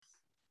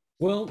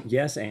Well,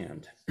 yes,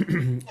 and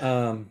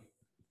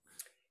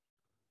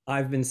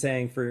I've been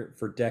saying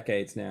for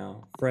decades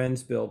now,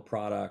 friends build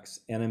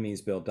products,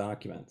 enemies build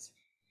documents.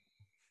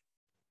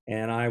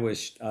 And I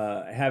was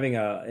having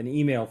an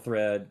email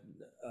thread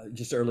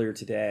just earlier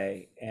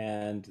today,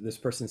 and this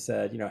person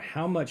said,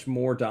 how much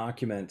more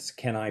documents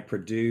can I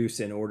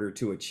produce in order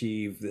to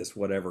achieve this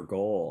whatever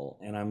goal?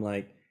 And I'm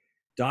like,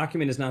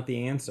 document is not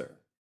the answer.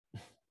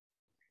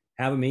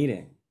 Have a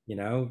meeting,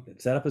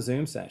 set up a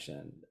Zoom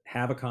session,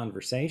 have a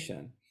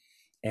conversation,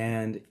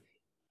 and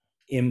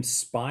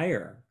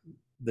inspire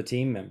the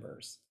team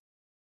members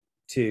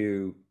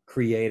to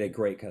create a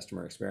great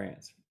customer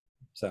experience.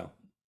 So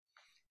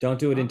don't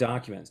do it in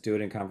documents, do it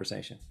in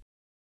conversation.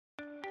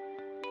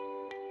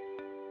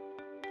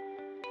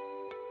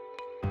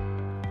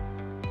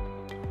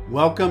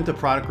 Welcome to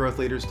Product Growth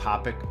Leaders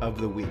Topic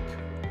of the Week,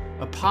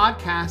 a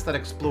podcast that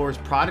explores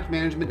product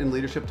management and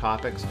leadership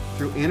topics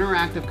through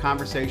interactive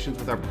conversations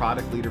with our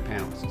product leader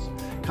panelists.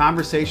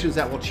 Conversations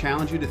that will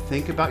challenge you to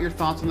think about your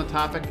thoughts on the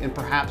topic and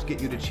perhaps get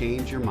you to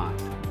change your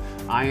mind.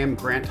 I am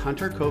Grant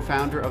Hunter,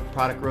 co-founder of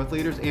Product Growth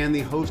Leaders and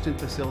the host and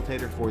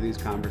facilitator for these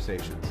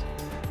conversations.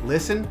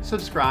 Listen,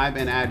 subscribe,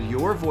 and add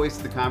your voice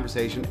to the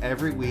conversation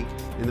every week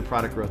in the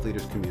Product Growth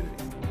Leaders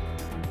community.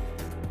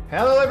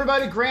 Hello,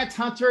 everybody. Grant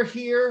Hunter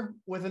here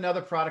with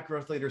another Product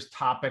Growth Leaders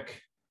topic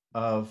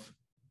of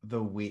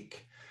the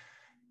week.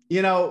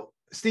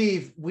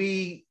 Steve,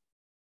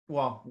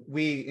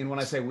 and when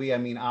I say we, I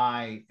mean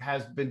I,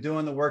 has been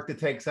doing the work to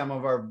take some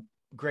of our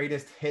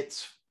greatest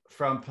hits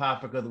from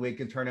Topic of the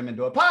Week and turn them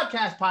into a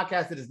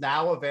podcast that is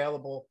now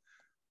available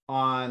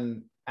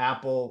on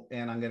Apple,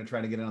 and I'm going to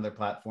try to get on other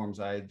platforms.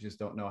 I just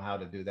don't know how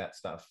to do that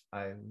stuff.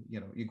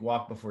 You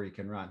walk before you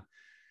can run.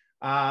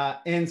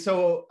 And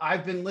so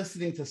I've been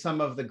listening to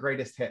some of the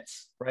greatest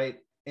hits, right?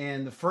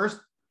 And the first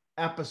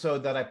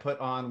episode that I put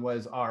on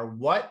was our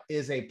What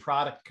is a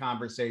Product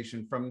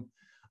conversation from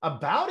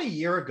about a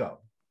year ago.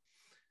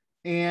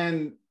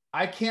 And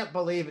I can't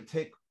believe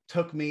it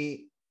took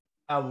me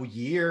a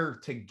year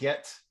to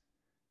get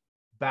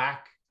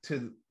back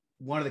to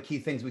one of the key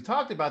things we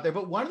talked about there.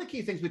 But one of the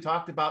key things we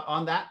talked about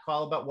on that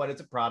call about what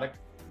is a product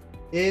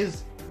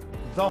is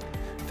the...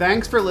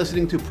 Thanks for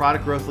listening to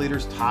Product Growth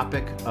Leaders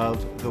Topic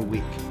of the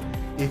Week.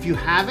 If you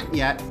haven't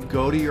yet,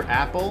 go to your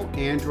Apple,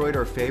 Android,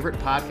 or favorite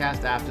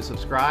podcast app to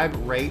subscribe,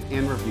 rate,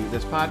 and review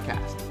this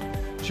podcast.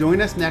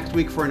 Join us next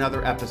week for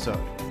another episode.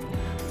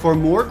 For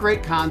more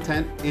great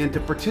content and to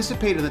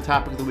participate in the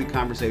Topic of the Week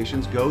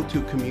conversations, go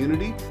to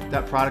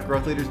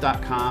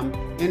community.productgrowthleaders.com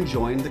and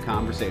join the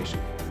conversation.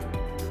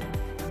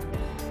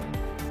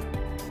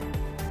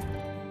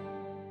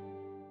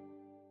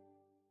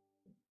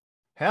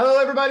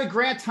 Hello, everybody.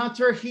 Grant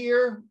Hunter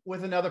here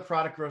with another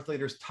Product Growth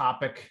Leaders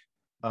topic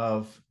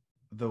of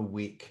the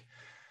week.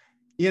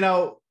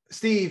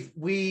 Steve,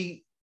 and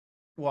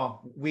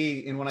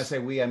when I say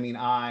we, I mean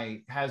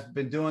I, has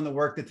been doing the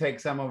work to take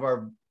some of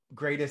our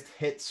greatest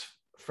hits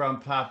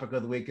from Topic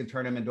of the Week and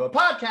turn them into a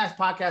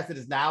podcast that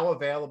is now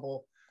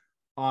available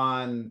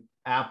on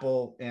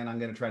Apple, and I'm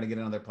going to try to get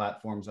on other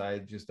platforms. I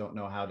just don't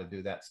know how to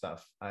do that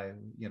stuff.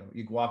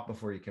 You walk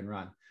before you can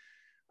run.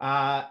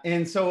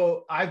 And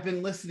so I've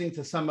been listening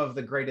to some of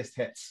the greatest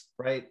hits,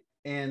 right?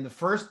 And the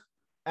first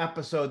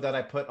episode that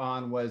I put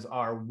on was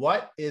our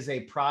What is a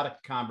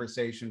Product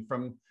conversation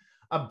from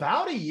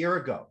about a year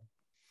ago.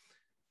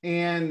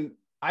 And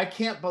I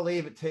can't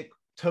believe it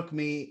took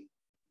me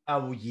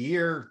a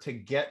year to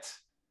get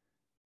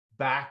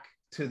back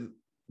to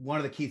one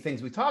of the key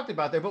things we talked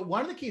about there. But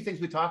one of the key things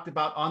we talked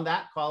about on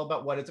that call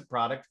about what is a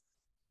product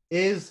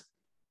is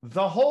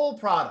the whole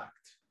product,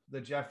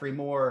 the Geoffrey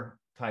Moore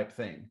type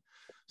thing.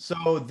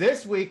 So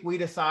this week we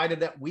decided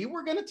that we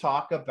were going to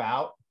talk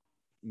about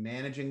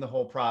managing the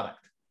whole product.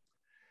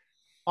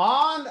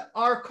 On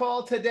our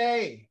call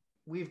today,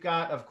 we've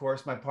got, of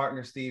course, my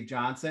partner, Steve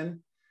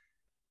Johnson.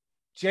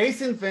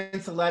 Jason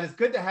Vincelette, it's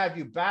good to have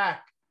you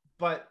back,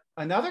 but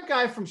another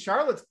guy from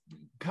Charlotte's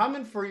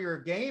coming for your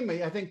game.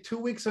 I think 2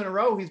 weeks in a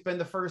row, he's been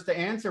the first to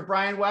answer.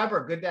 Brian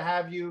Weber, good to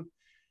have you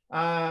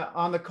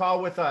on the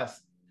call with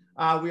us.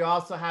 We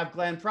also have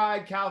Glenn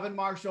Pride, Calvin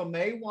Marshall,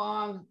 May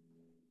Wong.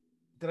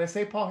 Did I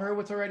say Paul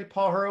Hurwitz already?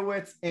 Paul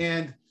Hurwitz,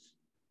 and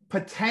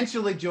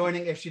potentially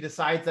joining if she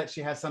decides that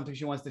she has something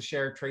she wants to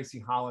share, Tracy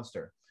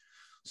Hollister.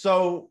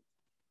 So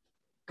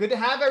good to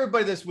have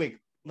everybody this week.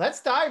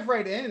 Let's dive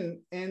right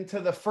into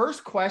the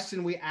first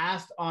question we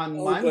asked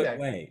on Monday. But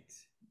wait.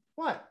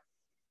 What?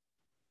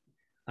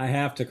 I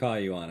have to call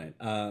you on it.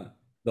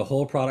 The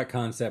whole product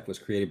concept was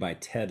created by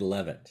Ted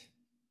Levitt.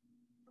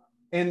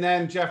 And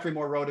then Geoffrey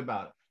Moore wrote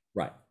about it.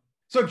 Right.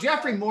 So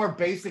Geoffrey Moore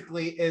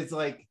basically is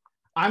like,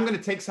 I'm going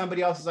to take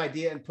somebody else's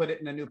idea and put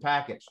it in a new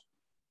package.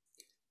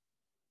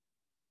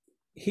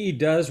 He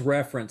does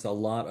reference a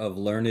lot of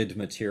learned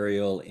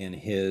material in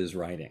his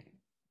writing.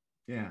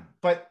 Yeah.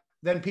 But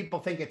then people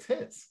think it's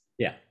his.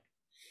 Yeah.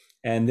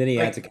 And then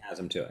he adds a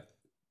chasm to it.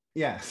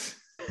 Yes.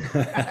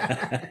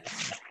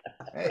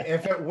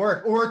 If it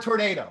worked, or a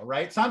tornado,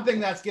 right? Something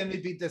that's going to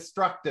be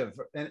destructive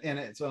in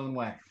its own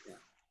way.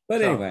 But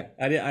So anyway,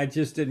 I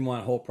just didn't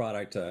want a whole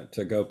product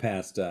to go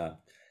past the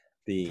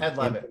Ted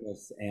Levitt.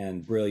 infamous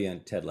and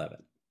brilliant Ted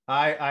Levitt.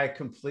 I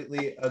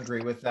completely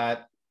agree with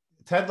that.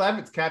 Ted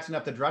Levitt's catching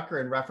up to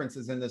Drucker in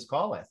references in this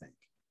call, I think.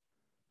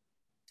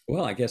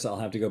 Well, I guess I'll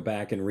have to go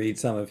back and read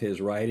some of his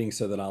writing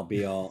so that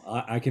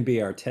I can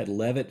be our Ted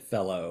Levitt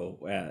fellow,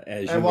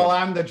 as And you while are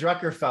I'm the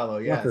Drucker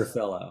fellow, Drucker yes.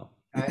 fellow.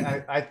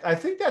 I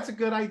think that's a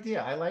good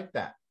idea. I like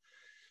that.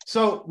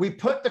 So we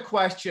put the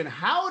question,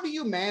 how do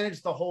you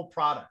manage the whole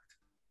product?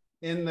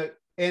 In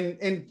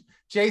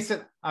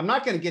Jason, I'm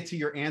not going to get to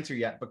your answer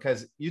yet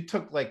because you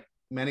took like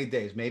many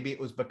days. Maybe it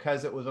was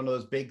because it was one of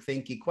those big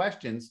thinky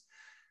questions.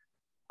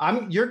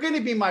 You're going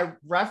to be my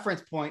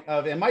reference point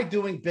of, am I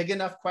doing big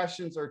enough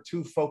questions or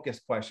too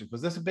focused questions?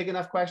 Was this a big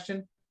enough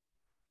question?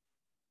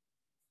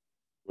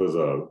 It was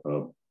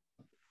a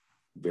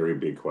very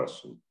big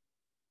question.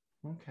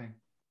 Okay.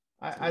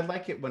 I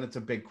like it when it's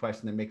a big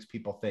question that makes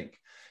people think.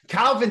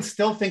 Calvin's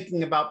still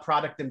thinking about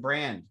product and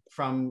brand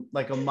from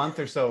like a month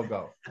or so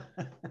ago.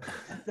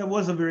 That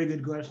was a very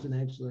good question,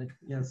 actually.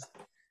 Yes.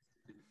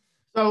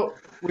 So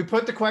we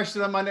put the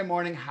question on Monday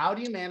morning, how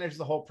do you manage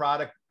the whole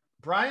product?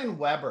 Brian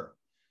Weber.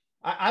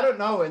 I don't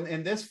know.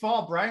 In this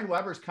fall, Brian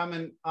Weber's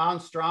coming on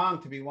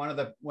strong to be one of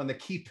the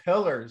key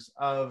pillars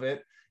of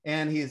it.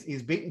 And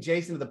he's beaten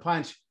Jason to the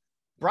punch.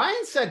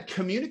 Brian said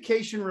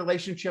communication,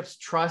 relationships,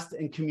 trust,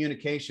 and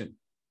communication.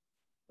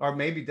 Or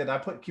maybe did I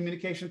put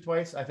communication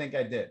twice? I think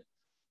I did.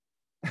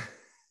 I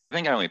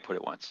think I only put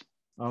it once.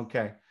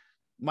 Okay.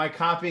 My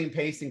copying and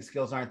pasting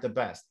skills aren't the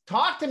best.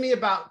 Talk to me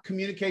about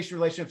communication,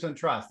 relationships, and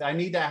trust. I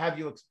need to have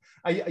you.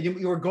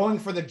 You were going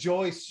for the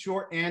Joyce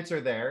short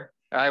answer there.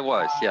 I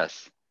was,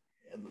 yes.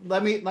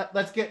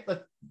 Let's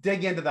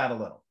dig into that a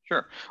little.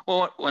 Sure.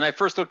 Well, when I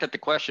first looked at the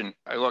question,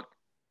 I looked,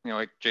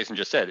 like Jason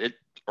just said, it's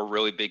a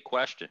really big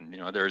question.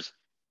 There's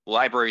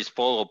libraries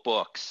full of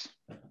books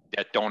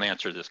that don't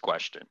answer this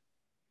question.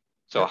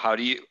 So how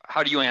do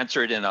you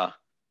answer it in a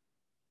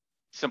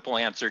simple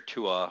answer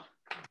to a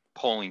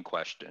polling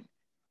question?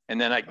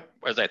 And then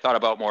as I thought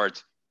about more,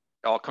 it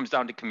all comes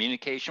down to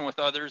communication with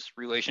others,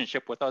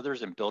 relationship with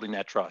others, and building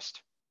that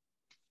trust.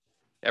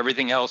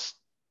 Everything else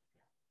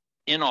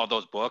in all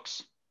those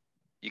books,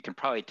 you can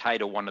probably tie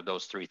to one of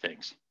those three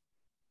things.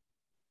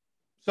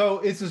 So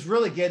this is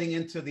really getting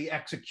into the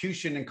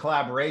execution and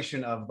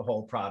collaboration of the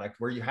whole product,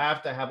 where you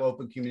have to have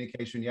open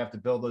communication, you have to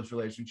build those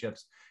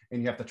relationships,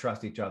 and you have to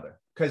trust each other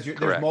because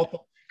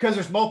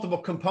there's multiple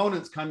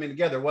components coming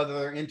together, whether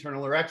they're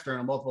internal or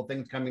external, multiple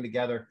things coming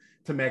together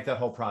to make that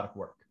whole product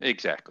work.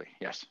 Exactly.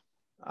 Yes.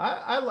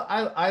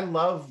 I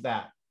love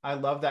that. I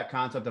love that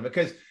concept of it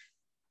because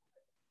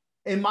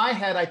in my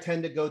head, I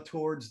tend to go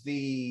towards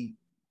the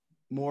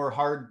more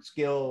hard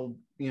skill,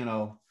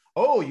 you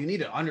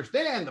need to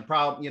understand the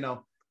problem,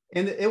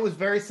 and it was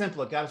very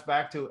simple. It got us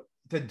back to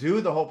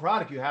do the whole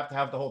product. You have to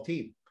have the whole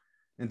team,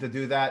 and to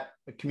do that,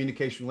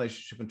 communication,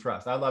 relationship, and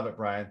trust. I love it,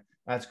 Brian.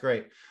 That's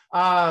great.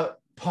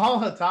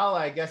 Paul Hatala,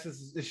 I guess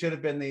this should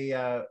have been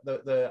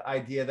the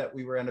idea that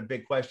we were in a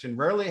big question.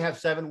 Rarely have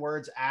 7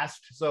 words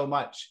asked so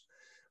much.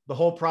 The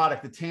whole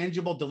product, the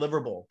tangible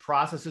deliverable,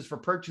 processes for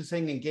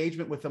purchasing,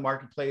 engagement with the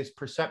marketplace,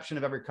 perception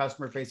of every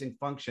customer-facing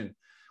function.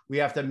 We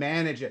have to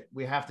manage it.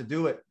 We have to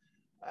do it.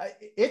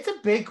 It's a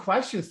big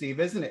question, Steve,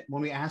 isn't it?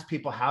 When we ask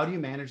people, how do you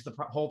manage the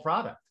whole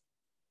product?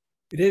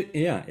 It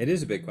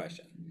is a big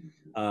question.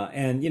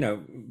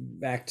 And,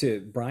 back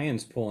to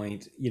Brian's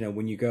point,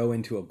 when you go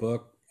into a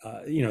book,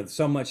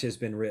 so much has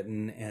been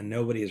written and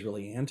nobody has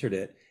really answered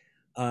it.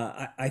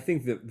 I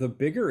think that the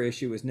bigger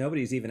issue is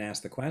nobody's even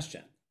asked the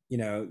question.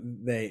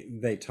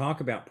 They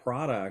talk about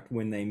product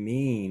when they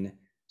mean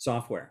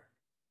software.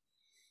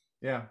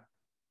 Yeah.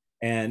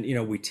 And,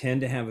 we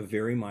tend to have a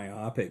very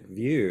myopic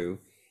view.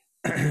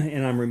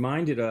 And I'm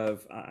reminded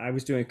of, I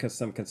was doing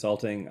some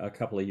consulting a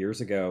couple of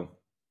years ago,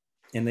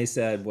 and they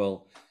said,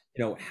 well,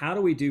 how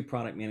do we do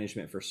product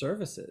management for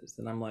services?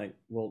 And I'm like,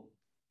 well,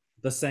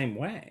 the same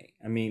way.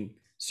 I mean,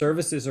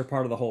 services are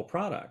part of the whole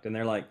product. And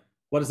they're like,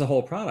 what is the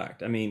whole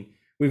product? I mean,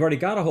 we've already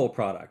got a whole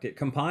product. It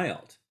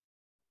compiled,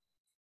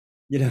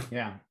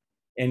 Yeah.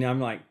 And I'm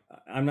like,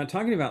 I'm not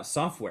talking about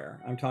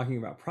software. I'm talking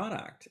about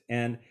product.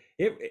 And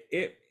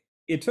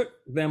it took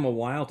them a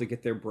while to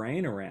get their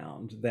brain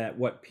around that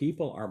what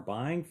people are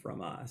buying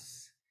from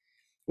us.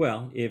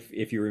 Well,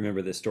 if you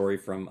remember this story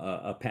from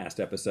a past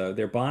episode,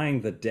 they're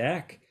buying the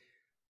deck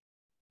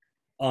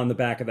on the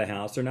back of the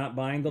house. They're not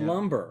buying the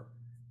lumber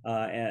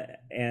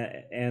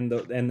and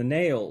the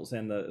nails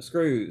and the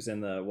screws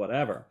and the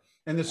whatever.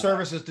 And the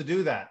services to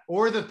do that,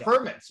 or the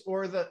permits,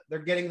 or they're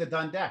getting the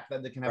done deck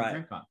that they can have a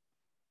drink on.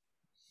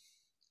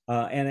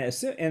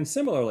 And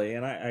similarly,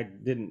 and I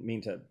didn't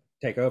mean to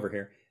take over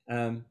here.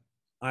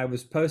 I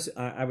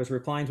was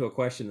replying to a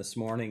question this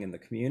morning in the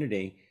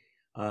community,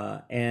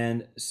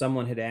 and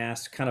someone had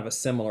asked kind of a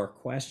similar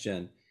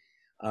question,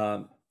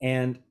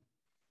 and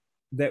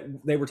that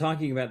they were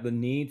talking about the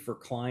need for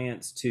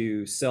clients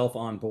to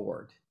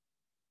self-onboard.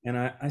 And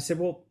I said,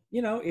 well,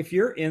 if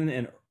you're in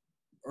an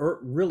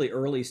really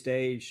early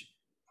stage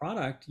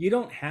product, you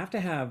don't have to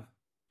have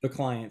the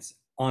clients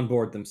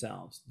onboard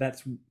themselves.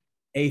 That's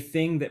a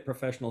thing that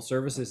professional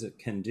services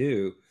can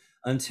do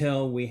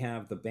until we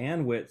have the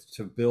bandwidth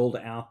to build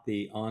out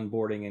the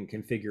onboarding and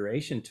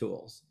configuration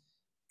tools.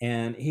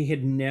 And he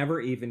had never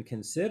even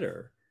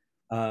considered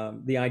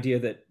the idea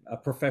that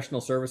professional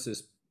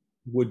services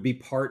would be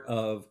part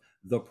of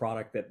the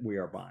product that we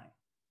are buying.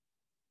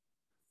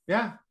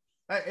 Yeah,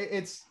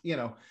 it's, you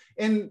know,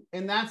 and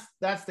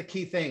that's the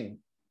key thing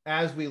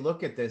as we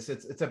look at this.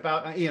 It's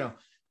about, you know,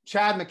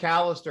 Chad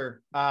McAllister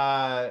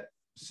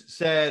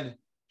said,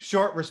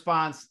 short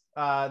response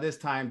this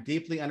time,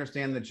 deeply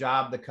understand the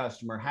job the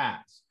customer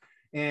has.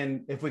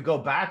 And if we go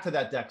back to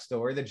that deck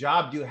story, the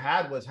job you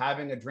had was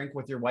having a drink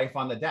with your wife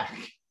on the deck.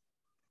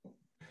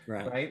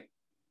 Right.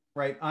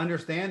 Right.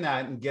 Understand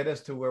that and get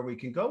us to where we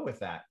can go with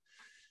that.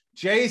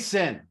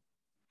 Jason,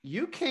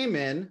 you came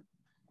in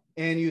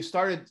and you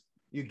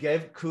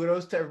gave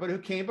kudos to everybody who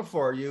came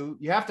before you.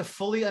 You have to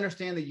fully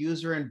understand the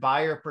user and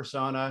buyer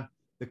persona,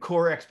 the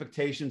core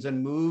expectations,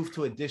 and move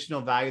to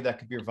additional value that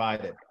could be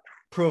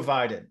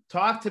provided.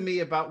 Talk to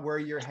me about where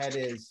your head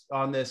is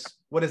on this.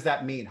 What does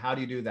that mean? How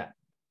do you do that?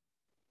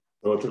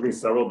 Well, it took me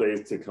several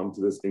days to come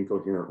to this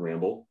incoherent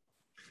ramble.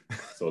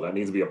 So that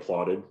needs to be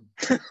applauded.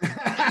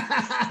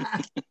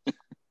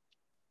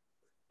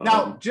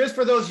 Now, just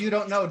for those of you who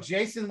don't know,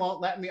 Jason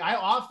won't let me. I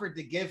offered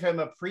to give him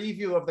a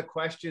preview of the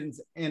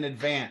questions in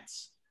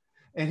advance.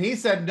 And he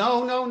said,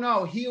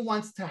 no. He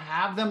wants to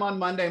have them on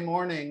Monday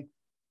morning.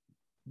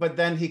 But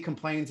then he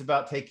complains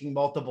about taking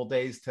multiple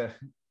days to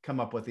come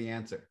up with the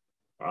answer.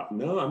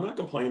 No, I'm not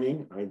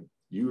complaining.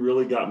 You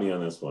really got me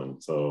on this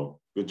one. So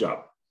good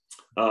job.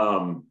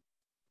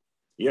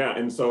 Yeah,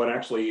 and so it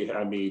actually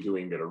had me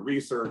doing a bit of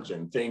research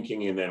and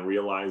thinking, and then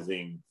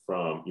realizing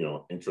from, you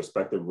know,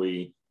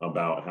 introspectively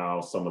about how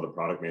some of the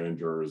product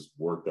managers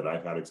work that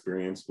I've had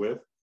experience with.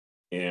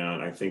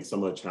 And I think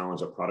some of the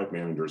challenge that product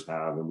managers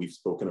have, and we've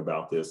spoken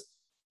about this,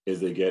 is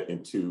they get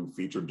into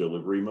feature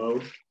delivery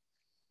mode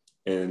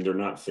and they're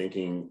not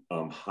thinking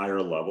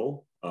higher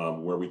level,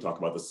 where we talk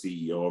about the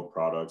CEO of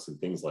products and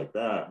things like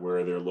that,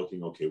 where they're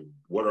looking, okay,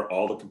 what are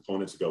all the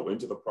components that go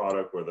into the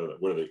product? What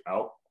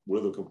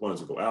are the components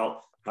that go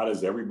out? How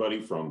does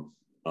everybody from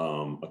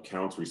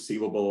accounts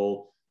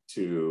receivable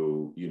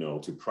to, you know,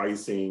 to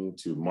pricing,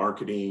 to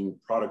marketing,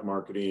 product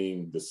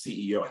marketing, the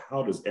CEO,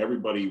 how does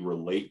everybody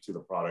relate to the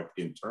product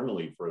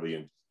internally for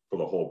the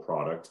whole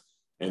product?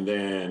 And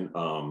then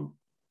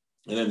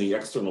the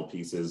external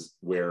pieces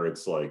where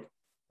it's like,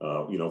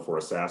 you know, for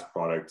a SaaS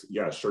product,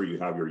 yeah, sure, you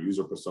have your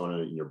user persona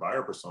and your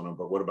buyer persona,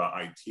 but what about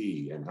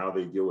IT and how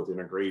they deal with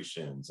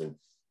integrations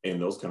and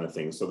those kind of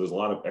things? So there's a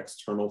lot of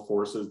external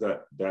forces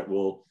that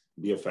will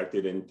be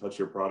affected and touch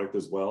your product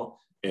as well.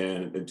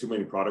 And too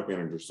many product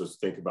managers just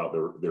think about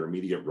their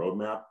immediate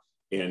roadmap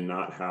and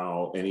not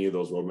how any of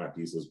those roadmap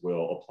pieces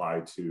will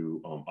apply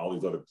to all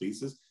these other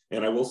pieces.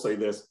 And I will say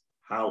this,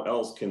 how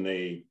else can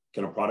a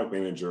product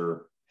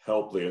manager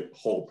help the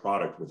whole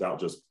product without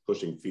just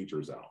pushing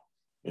features out?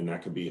 And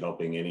that could be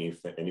helping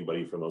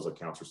anybody from those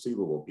accounts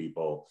receivable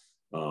people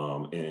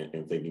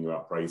and thinking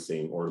about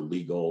pricing, or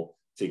legal,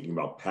 thinking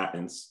about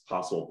patents,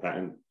 possible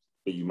patent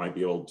that you might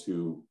be able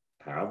to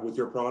have with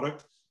your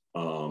product.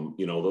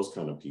 You know, those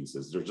kind of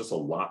pieces. There's just a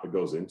lot that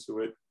goes into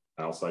it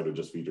outside of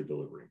just feature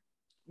delivery.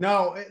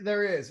 No,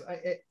 there is.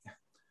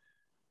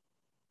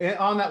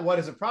 On that what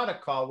is a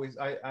product call,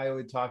 I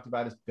would talked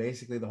about is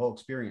basically the whole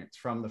experience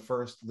from the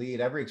first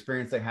lead. Every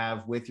experience they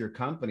have with your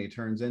company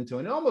turns into,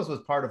 and it almost was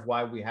part of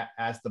why we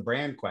asked the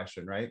brand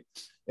question, right?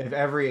 If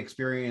every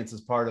experience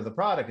is part of the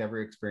product,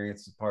 every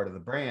experience is part of the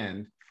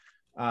brand.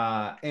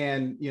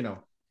 And, you know,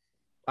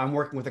 I'm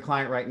working with a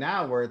client right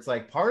now where it's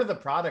like part of the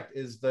product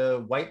is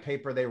the white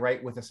paper they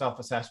write with a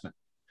self-assessment,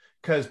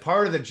 because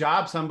part of the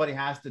job somebody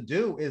has to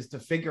do is to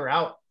figure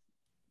out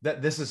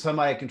that this is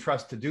somebody I can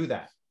trust to do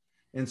that.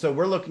 And so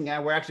we're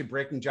actually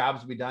breaking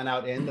jobs to be done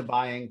out in the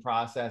buying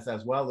process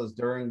as well as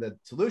during the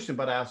solution,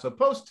 but also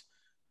post,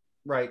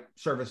 right,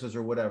 services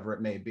or whatever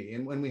it may be.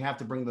 And when we have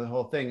to bring the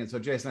whole thing. And so,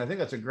 Jason, I think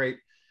that's a great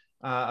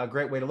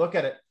way to look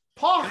at it.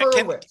 Paul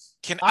Hurwitz.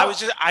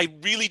 I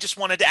really just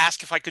wanted to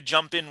ask if I could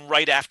jump in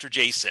right after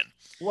Jason.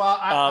 Well,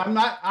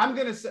 I'm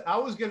going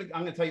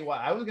to tell you why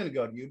I was going to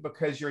go to you,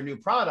 because your new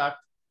product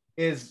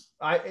is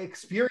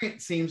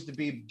experience seems to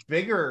be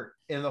bigger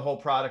in the whole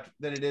product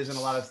than it is in a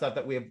lot of stuff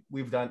that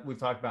we've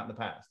talked about in the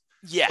past.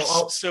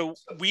 Yes. So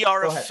we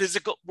are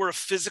we're a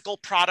physical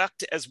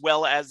product as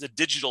well as a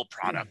digital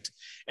product.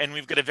 And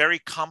we've got a very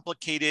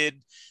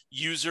complicated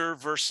user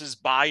versus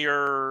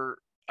buyer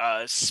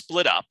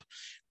split up.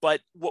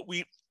 But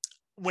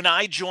when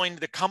I joined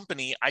the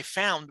company, I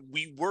found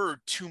we were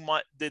too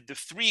much, the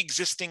three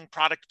existing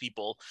product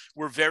people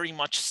were very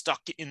much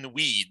stuck in the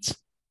weeds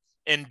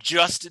and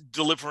just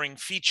delivering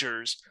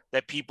features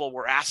that people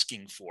were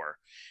asking for.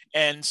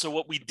 And so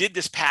what we did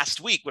this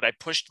past week, what I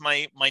pushed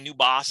my new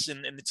boss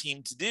and the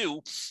team to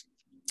do,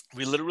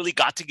 we literally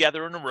got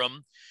together in a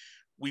room.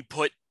 We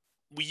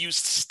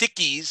used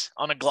stickies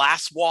on a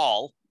glass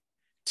wall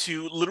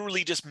to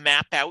literally just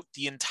map out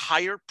the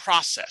entire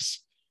process.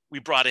 We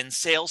brought in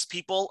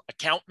salespeople,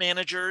 account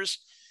managers,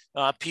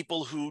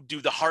 people who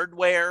do the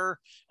hardware,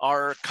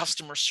 our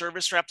customer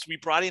service reps. We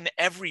brought in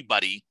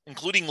everybody,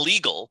 including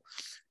legal,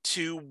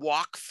 to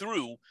walk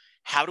through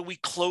how do we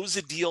close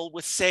a deal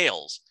with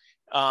sales?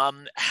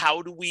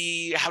 How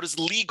does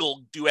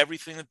legal do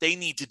everything that they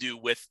need to do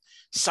with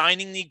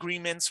signing the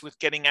agreements, with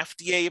getting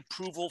FDA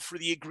approval for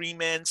the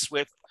agreements,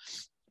 with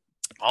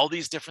all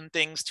these different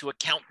things, to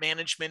account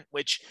management,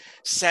 which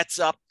sets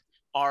up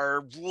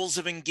our rules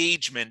of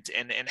engagement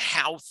and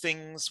how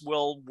things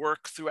will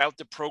work throughout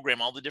the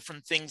program, all the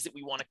different things that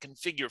we want to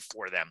configure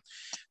for them.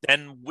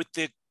 Then with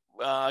the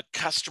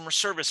customer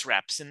service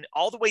reps, and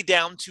all the way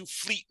down to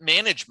fleet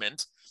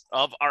management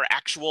of our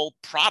actual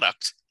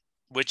product,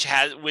 which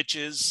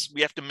is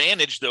we have to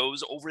manage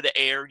those over the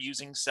air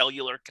using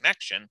cellular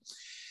connection.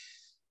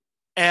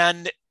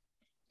 And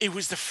it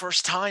was the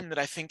first time that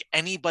I think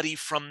anybody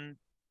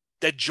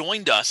that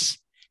joined us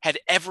had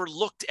ever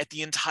looked at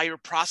the entire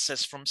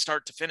process from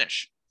start to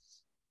finish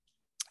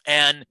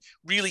and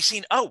really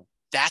seen, oh,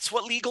 that's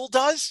what legal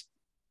does?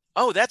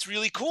 Oh, that's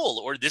really cool.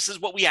 Or this is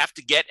what we have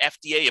to get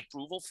FDA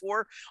approval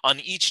for on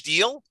each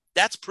deal.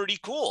 That's pretty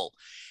cool.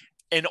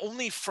 And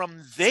only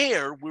from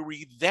there were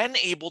we then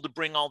able to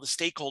bring all the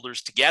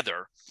stakeholders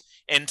together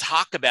and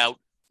talk about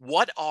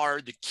what are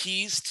the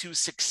keys to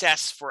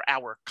success for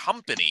our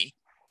company.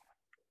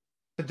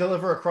 To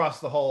deliver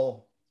across the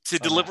whole. To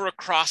deliver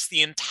across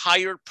the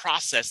entire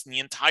process and the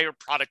entire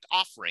product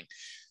offering.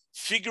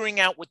 Figuring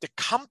out what the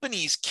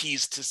company's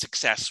keys to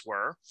success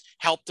were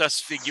helped us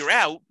figure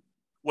out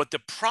what the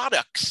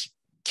product's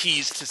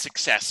keys to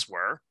success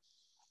were,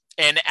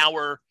 and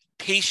our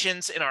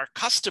patients and our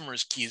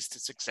customers' keys to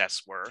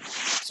success were.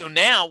 So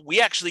now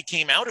we actually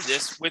came out of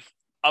this with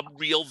a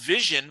real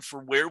vision for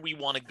where we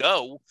want to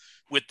go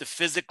with the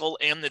physical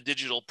and the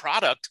digital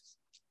product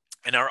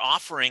and our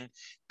offering,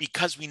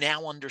 because we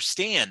now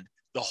understand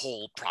the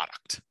whole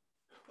product.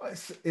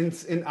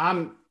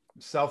 I'm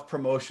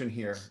self-promotion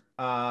here.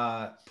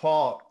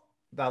 Paul,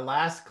 the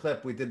last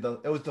clip we did,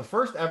 it was the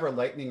first ever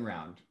lightning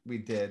round we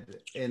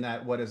did in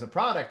that what is a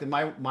product. And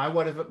my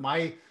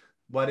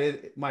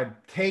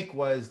take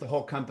was the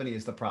whole company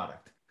is the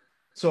product.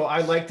 So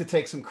I like to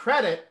take some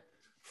credit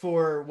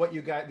for what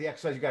you got, the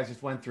exercise you guys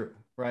just went through,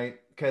 right?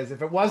 Because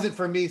if it wasn't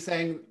for me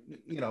saying,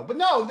 but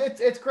no,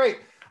 it's great.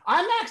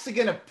 I'm actually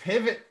going to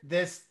pivot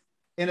this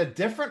in a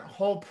different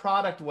whole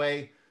product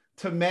way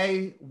to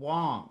Mei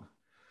Wong.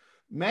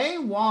 Mei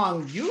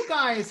Wong, you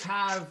guys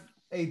have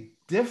a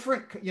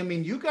different,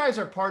 you guys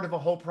are part of a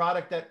whole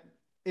product that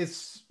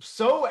is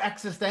so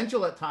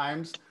existential at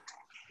times,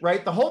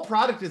 right? The whole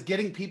product is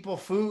getting people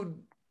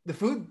the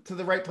food to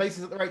the right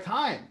places at the right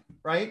time,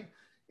 right?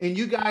 And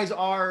you guys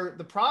are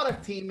the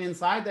product team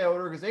inside the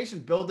organization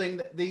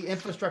building the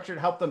infrastructure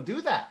to help them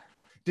do that.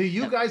 Do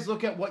you guys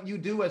look at what you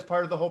do as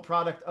part of the whole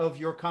product of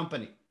your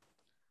company?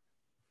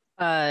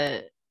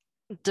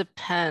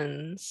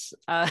 Depends.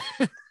 I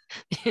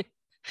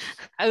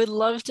would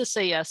love to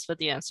say yes, but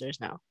the answer is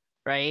no,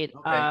 right?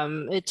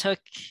 Okay.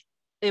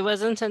 It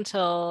wasn't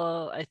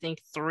until I think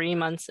 3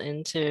 months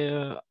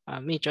into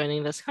me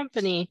joining this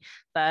company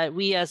that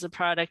we as a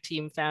product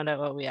team found out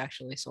what we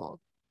actually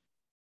sold.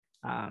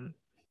 Wow.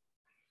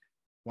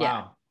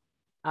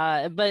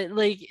 Yeah. But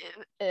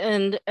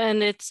and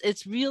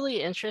it's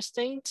really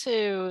interesting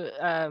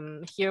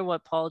to hear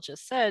what Paul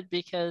just said,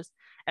 because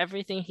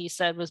everything he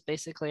said was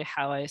basically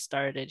how I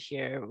started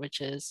here,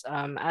 which is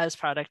as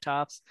product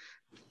ops,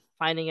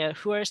 finding out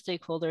who our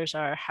stakeholders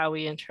are, how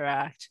we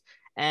interact,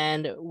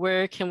 and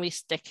where can we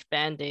stick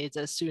band-aids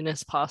as soon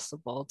as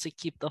possible to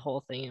keep the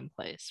whole thing in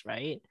place,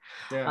 right?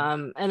 Yeah.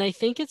 And I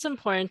think it's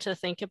important to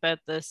think about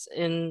this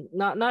in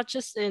not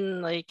just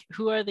in like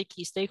who are the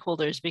key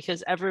stakeholders,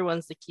 because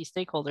everyone's the key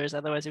stakeholders,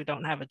 otherwise we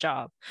don't have a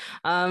job.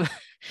 I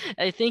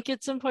think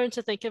it's important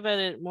to think about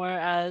it more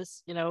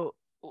as,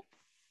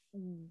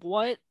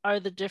 what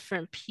are the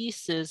different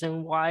pieces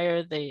and why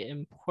are they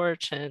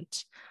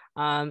important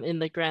in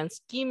the grand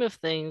scheme of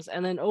things,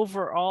 and then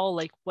overall,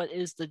 like, what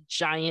is the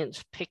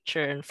giant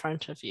picture in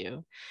front of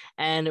you?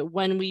 And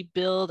when we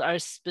build our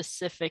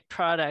specific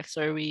products,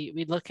 or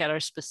we look at our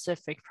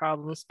specific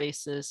problem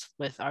spaces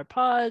with our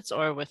pods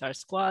or with our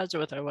squads or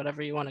with our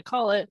whatever you want to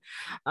call it,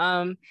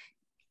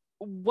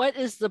 what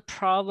is the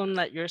problem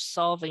that you're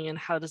solving and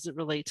how does it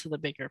relate to the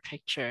bigger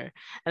picture?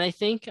 And I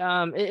think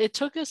it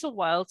took us a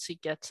while to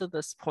get to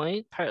this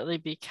point, partly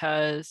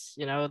because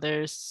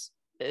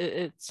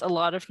it's a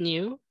lot of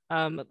new.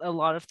 A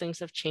lot of things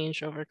have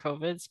changed over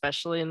COVID,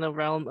 especially in the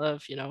realm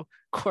of,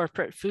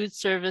 corporate food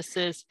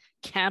services,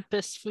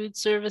 campus food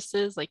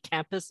services, like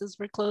campuses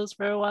were closed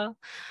for a while.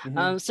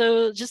 Mm-hmm.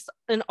 So just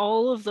in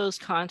all of those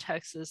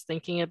contexts is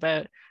thinking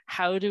about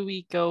how do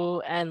we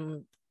go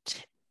and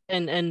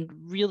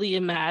really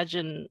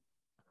imagine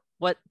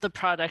what the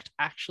product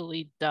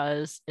actually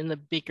does in the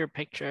bigger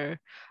picture.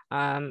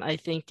 I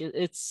think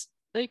it's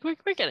like, we're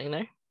getting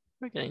there.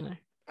 We're getting there.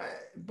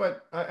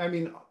 But I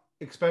mean,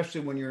 especially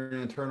when you're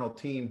an internal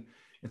team,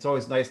 it's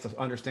always nice to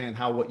understand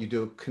how what you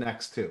do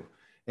connects to.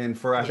 And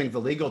for, I think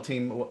the legal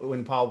team,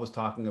 when Paul was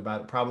talking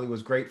about it, probably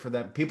was great for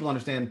them. People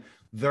understand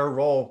their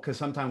role, because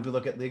sometimes we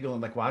look at legal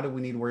and like, why do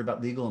we need to worry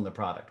about legal in the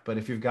product? But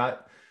if you've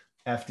got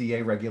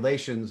FDA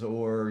regulations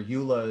or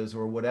EULAs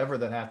or whatever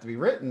that have to be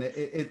written,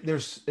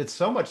 it's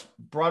so much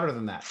broader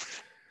than that.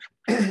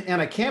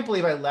 And I can't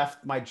believe I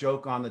left my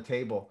joke on the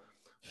table.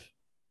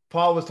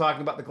 Paul was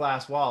talking about the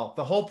glass wall.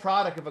 The whole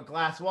product of a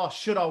glass wall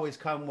should always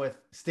come with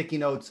sticky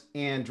notes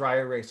and dry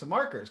erase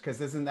markers, because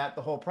isn't that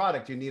the whole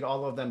product? You need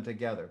all of them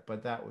together.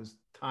 But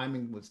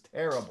timing was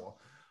terrible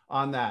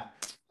on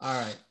that. All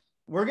right.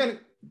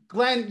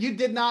 Glenn, you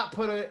did not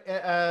put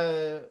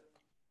an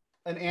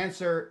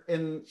answer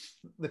in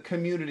the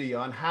community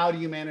on how do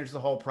you manage the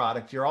whole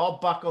product. You're all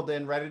buckled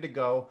in, ready to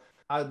go.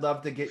 I'd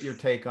love to get your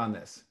take on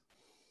this.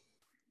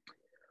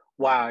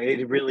 Wow,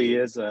 it really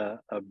is a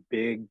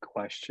big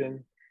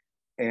question.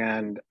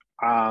 And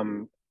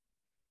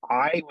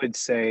I would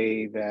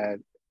say that,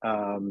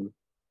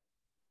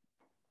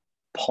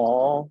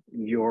 Paul,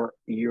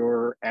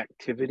 your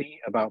activity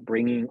about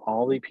bringing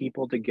all the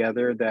people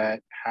together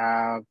that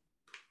have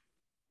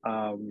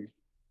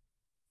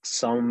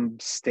some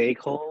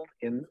stakehold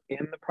in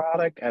the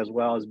product as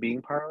well as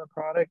being part of the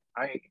product,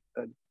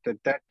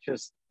 that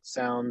just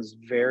sounds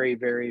very,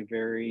 very,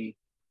 very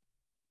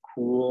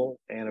cool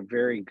and a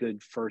very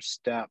good first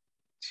step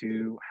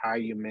to how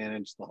you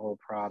manage the whole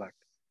product,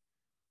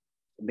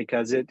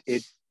 because it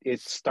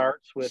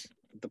starts with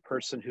the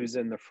person who's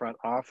in the front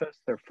office,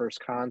 their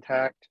first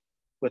contact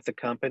with the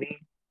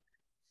company,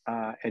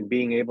 and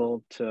being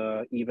able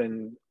to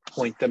even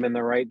point them in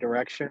the right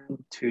direction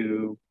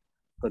to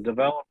the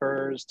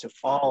developers, to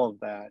all of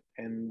that.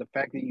 And the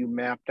fact that you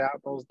mapped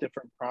out those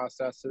different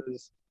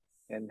processes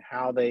and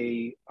how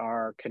they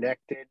are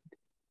connected,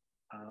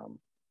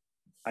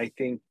 I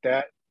think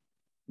that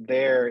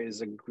there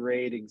is a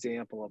great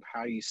example of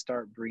how you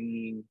start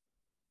bringing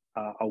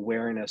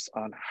awareness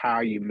on how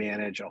you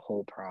manage a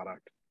whole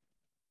product.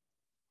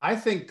 I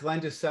think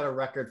Glenn just set a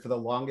record for the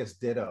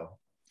longest ditto.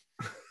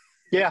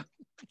 Yeah.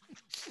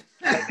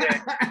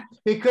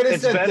 He could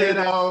have said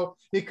ditto.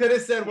 He could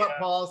have said what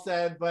Paul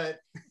said, but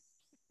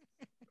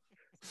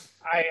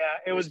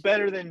it was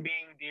better than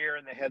being deer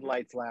in the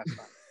headlights last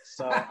time.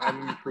 So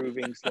I'm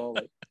improving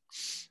slowly.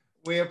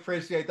 We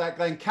appreciate that,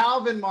 Glenn.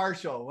 Calvin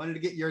Marshall, wanted to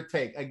get your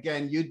take.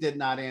 Again, you did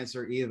not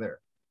answer either.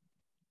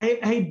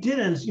 I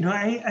didn't.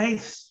 I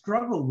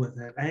struggled with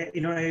it.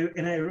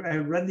 I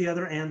read the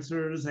other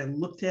answers. I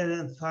looked at it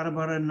and thought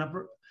about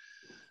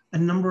a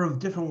number of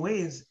different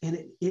ways,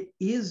 and it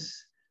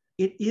is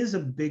a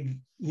big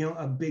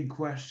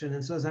question.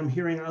 And so as I'm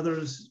hearing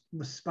others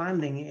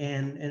responding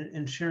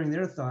and sharing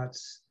their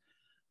thoughts,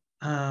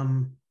 I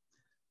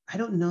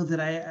don't know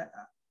that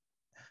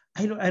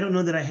I don't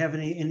know that I have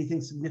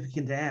anything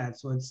significant to add.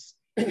 So it's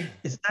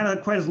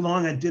not quite as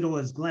long a ditto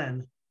as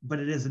Glenn, but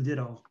it is a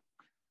ditto.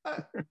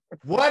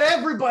 What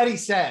everybody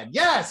said,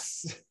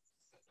 yes.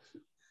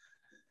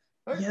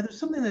 Yeah, there's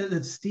something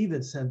that Steve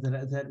had said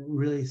that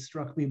really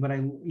struck me, but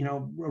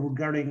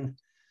regarding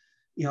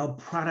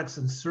products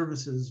and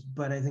services.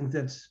 But I think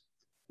that's,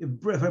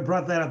 if I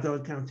brought that up, that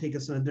would kind of take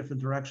us in a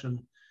different direction.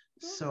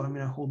 So I'm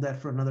going to hold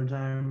that for another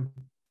time.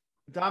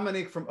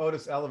 Dominic from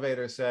Otis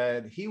Elevator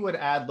said he would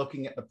add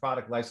looking at the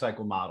product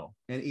lifecycle model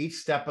and each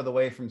step of the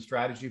way from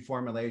strategy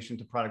formulation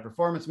to product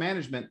performance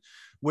management,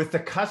 with the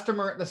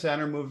customer at the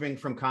center, moving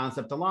from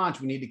concept to launch.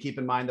 We need to keep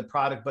in mind the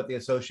product, but the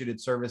associated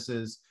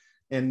services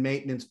and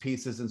maintenance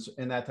pieces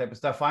and that type of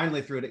stuff,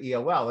 finally through to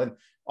EOL. And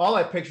all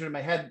I pictured in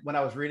my head when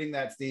I was reading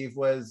that, Steve,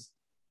 was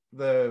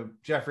the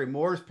Jeffrey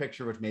Moore's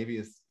picture, which maybe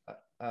is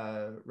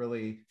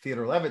really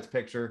Theodore Levitt's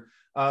picture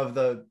of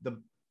the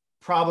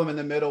problem in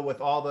the middle with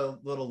all the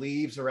little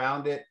leaves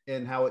around it,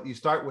 and how you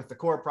start with the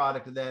core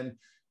product and then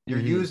you're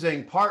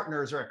using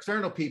partners or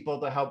external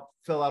people to help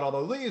fill out all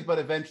those leaves, but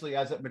eventually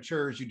as it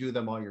matures, you do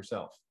them all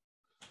yourself.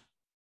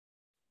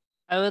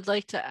 I would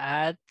like to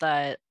add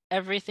that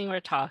everything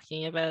we're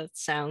talking about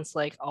sounds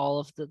like all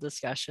of the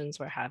discussions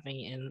we're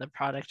having in the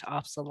Product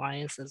Ops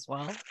Alliance as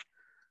well.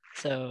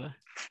 So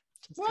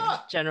just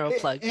a general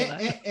plug for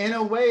that. In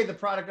a way, the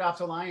Product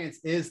Ops Alliance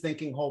is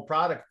thinking whole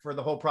product for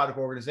the whole product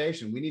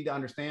organization. We need to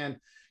understand,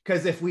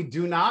 because if we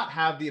do not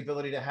have the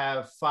ability to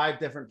have 5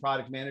 different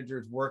product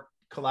managers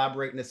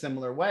collaborate in a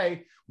similar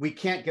way, we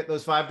can't get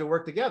those 5 to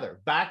work together.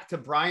 Back to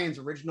Brian's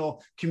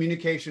original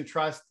communication,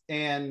 trust,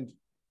 and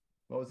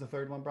what was the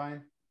third one,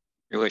 Brian?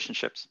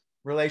 Relationships,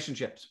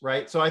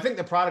 right? So I think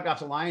the Product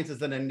Ops Alliance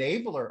is an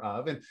enabler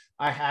of, and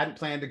I hadn't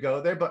planned to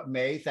go there, but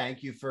May,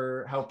 thank you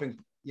for helping,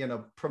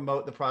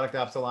 promote the Product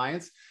Ops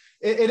Alliance.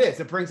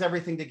 It brings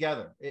everything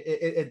together.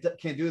 It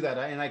can do that.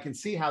 And I can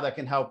see how that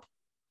can help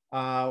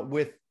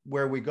with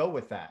where we go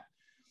with that.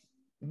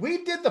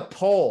 We did the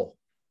poll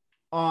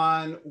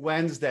on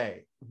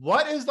Wednesday.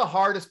 What is the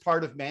hardest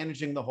part of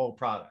managing the whole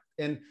product?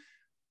 And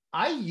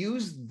I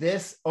use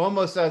this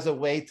almost as a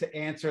way to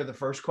answer the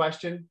first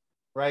question,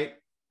 right?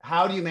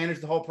 How do you manage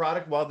the whole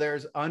product? Well,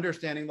 there's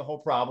understanding the whole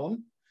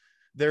problem.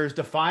 There's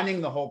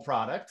defining the whole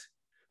product.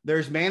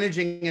 There's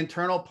managing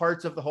internal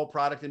parts of the whole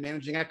product and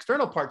managing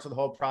external parts of the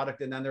whole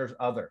product. And then there's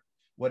other,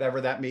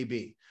 whatever that may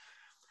be.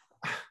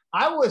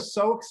 I was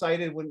so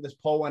excited when this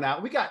poll went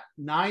out. We got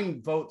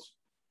 9 votes,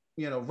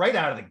 right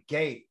out of the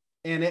gate.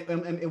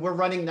 And we're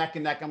running neck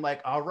and neck. I'm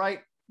like, all right,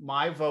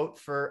 my vote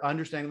for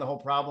understanding the whole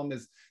problem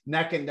is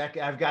neck and neck.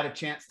 I've got a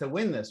chance to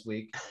win this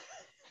week.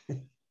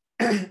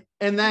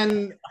 And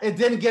then it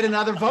didn't get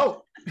another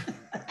vote.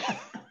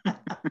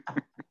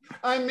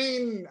 I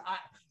mean,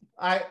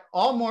 I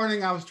all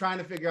morning I was trying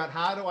to figure out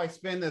how do I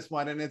spin this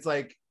one, and it's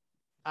like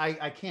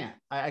I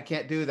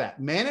can't do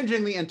that.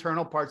 Managing the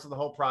internal parts of the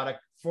whole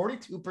product,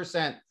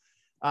 42%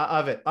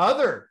 of it.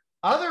 Other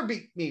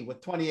beat me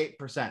with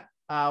 28%.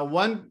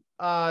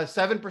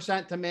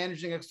 7% to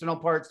managing external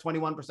parts,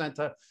 21%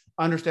 to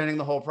understanding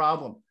the whole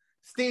problem.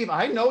 Steve,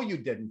 I know you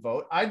didn't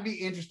vote. I'd be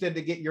interested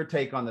to get your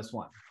take on this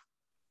one.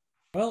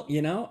 Well,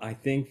 I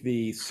think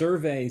the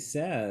survey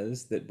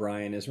says that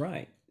Brian is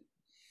right,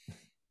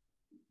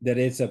 that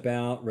it's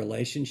about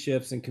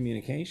relationships and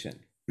communication.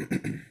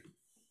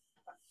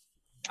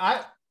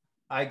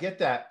 I get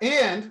that.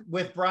 And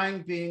with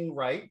Brian being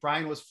right,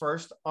 Brian was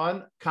first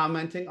on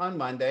commenting on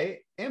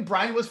Monday, and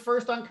Brian was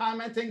first on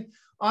commenting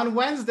on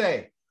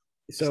Wednesday.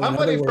 So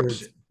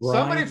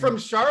somebody from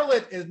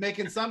Charlotte is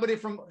making somebody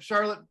from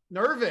Charlotte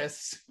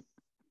nervous.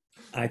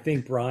 I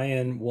think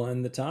Brian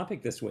won the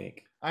topic this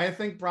week. I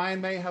think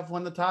Brian may have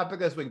won the topic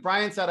this week.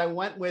 Brian said, I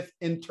went with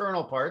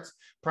internal parts,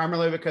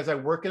 primarily because I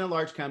work in a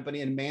large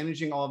company and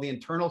managing all the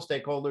internal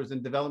stakeholders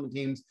and development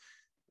teams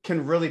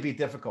can really be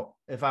difficult.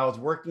 If I was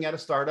working at a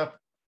startup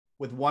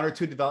with 1 or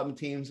 2 development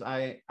teams,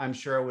 I'm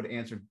sure I would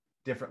answer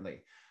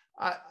differently.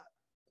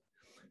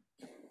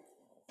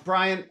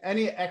 Brian,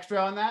 any extra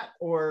on that?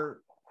 Or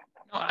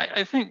no,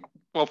 I think,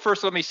 well,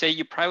 first let me say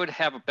you probably would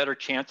have a better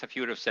chance if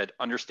you would have said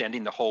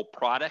understanding the whole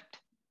product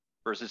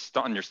versus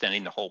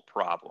understanding the whole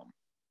problem.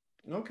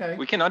 Okay.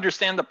 We can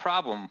understand the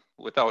problem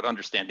without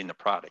understanding the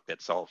product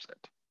that solves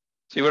it.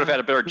 So you would have had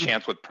a better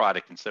chance with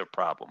product instead of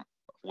problem.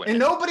 And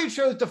nobody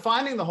chose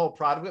defining the whole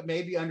product, but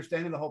maybe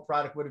understanding the whole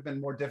product would have been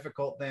more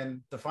difficult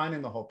than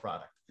defining the whole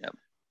product. Yep.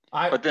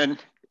 But then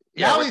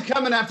now he's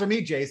coming after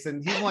me,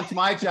 Jason. He wants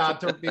my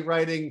job to be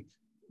writing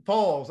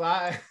polls.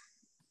 But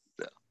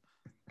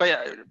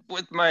yeah,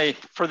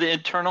 for the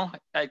internal,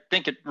 I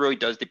think it really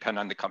does depend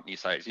on the company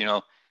size.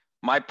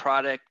 My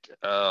product,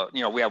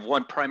 we have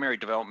 1 primary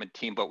development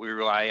team, but we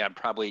rely on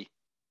probably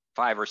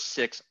 5 or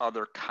 6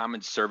 other common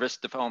service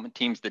development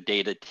teams, the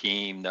data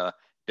team, the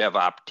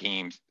DevOps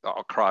teams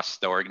across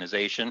the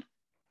organization.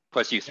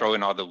 Plus you throw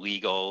in all the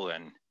legal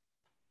and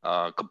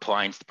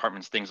compliance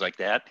departments, things like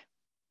that.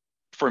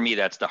 For me,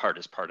 that's the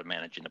hardest part of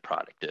managing the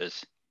product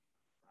is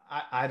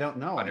I don't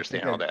know.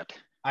 Understand all that.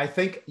 I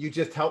think you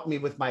just helped me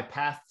with my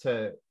path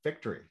to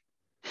victory.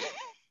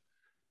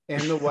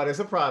 In the What is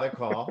a Product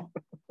call,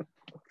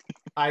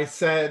 I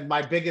said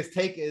my biggest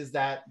take is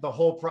that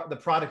the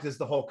product is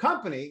the whole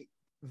company.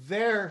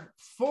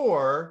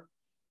 Therefore,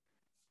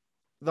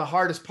 the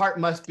hardest part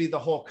must be the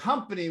whole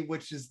company,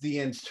 which is the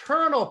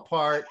internal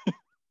part.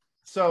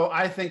 So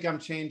I think I'm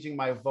changing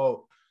my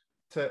vote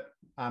to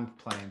I'm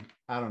playing.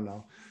 I don't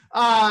know.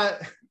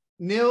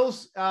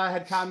 Nils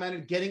had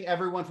commented, getting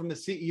everyone from the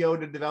CEO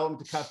to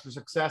development to customer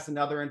success and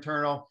other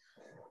internal.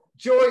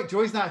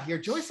 Joy's not here.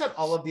 Joy said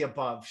all of the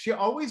above. She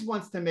always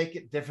wants to make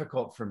it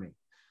difficult for me.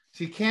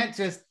 She can't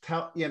just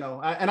tell,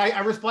 and I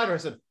replied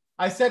to her,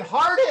 I said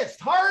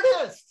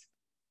hardest,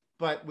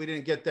 but we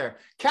didn't get there.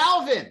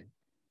 Calvin,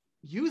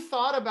 you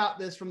thought about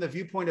this from the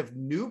viewpoint of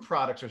new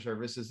products or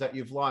services that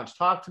you've launched.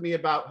 Talk to me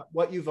about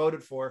what you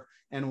voted for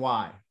and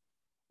why.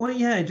 Well,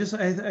 yeah,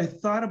 I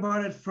thought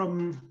about it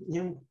from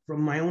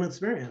my own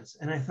experience,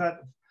 and I thought,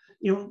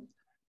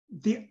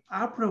 the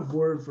operative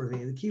word for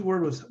me, the key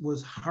word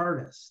was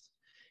hardest,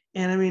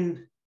 and I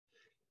mean,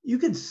 you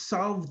could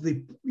solve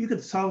the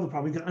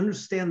problem. You could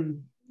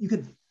understand. You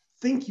could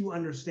think you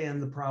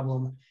understand the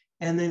problem,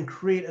 and then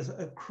create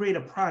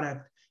a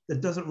product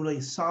that doesn't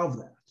really solve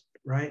that,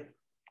 right?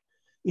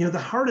 The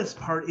hardest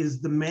part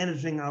is the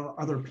managing of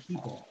other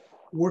people,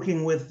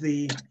 working with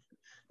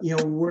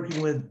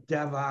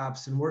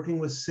DevOps and working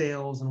with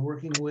sales and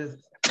working with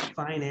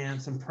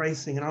finance and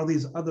pricing and all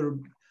these other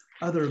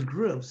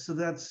groups.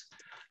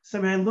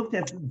 So I looked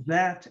at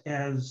that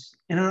as,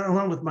 and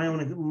along with my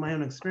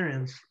own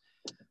experience,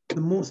 the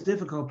most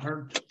difficult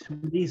part to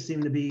me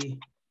seemed to be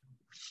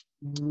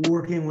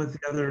working with the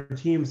other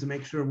teams to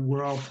make sure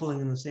we're all pulling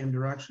in the same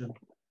direction.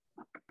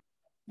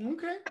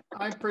 Okay,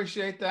 I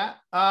appreciate that.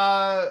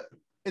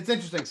 It's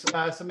interesting.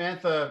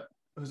 Samantha,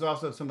 who's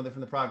also somebody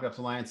from the Product Ops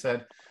Alliance,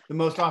 said the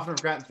most often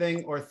forgotten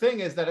thing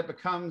is that it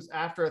becomes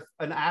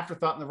an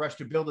afterthought in the rush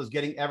to build is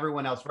getting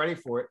everyone else ready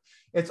for it.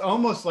 It's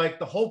almost like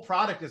the whole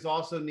product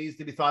also needs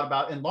to be thought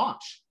about in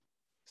launch,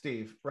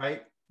 Steve,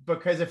 right?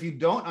 Because if you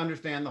don't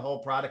understand the whole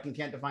product and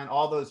can't define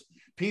all those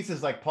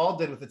pieces like Paul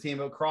did with the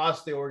team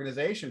across the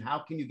organization, how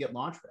can you get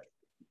launch ready?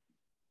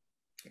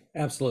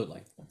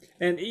 Absolutely.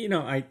 And,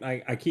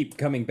 I keep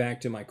coming back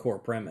to my core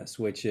premise,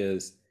 which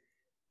is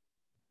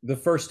the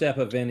first step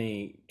of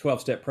any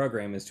 12-step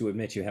program is to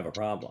admit you have a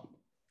problem,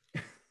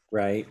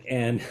 right?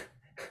 And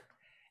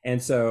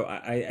so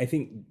I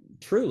think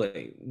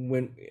truly,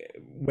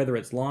 whether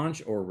it's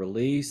launch or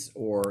release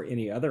or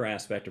any other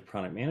aspect of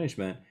product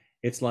management,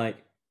 it's like,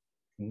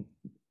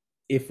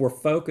 if we're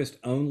focused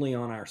only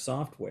on our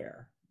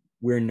software,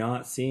 we're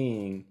not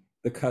seeing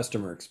the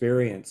customer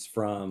experience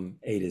from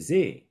A to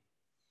Z.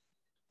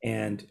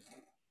 And,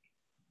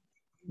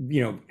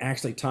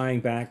 actually tying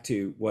back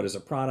to what is a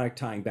product,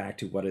 tying back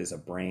to what is a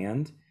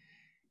brand,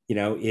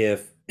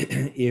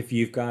 if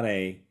you've got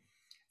a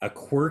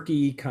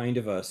quirky kind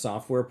of a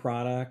software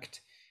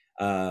product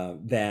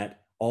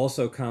that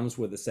also comes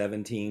with a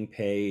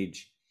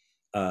 17-page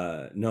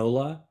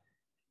NOLA,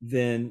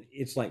 then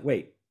it's like,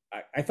 wait,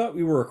 I thought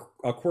we were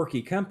a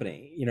quirky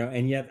company,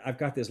 and yet I've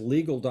got this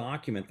legal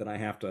document that I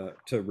have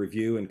to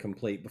review and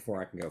complete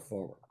before I can go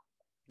forward.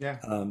 Yeah.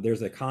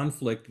 There's a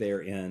conflict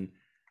there in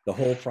the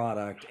whole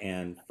product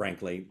and,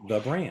 frankly, the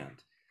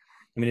brand.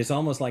 I mean, it's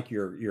almost like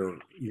your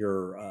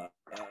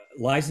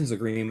license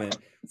agreement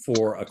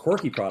for a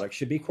quirky product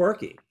should be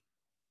quirky.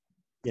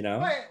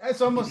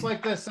 It's almost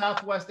like the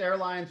Southwest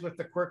Airlines with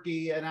the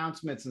quirky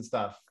announcements and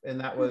stuff,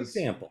 and that was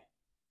example.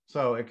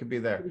 So it could be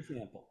there.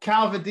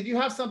 Calvin, did you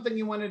have something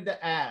you wanted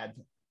to add?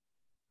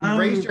 You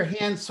raised your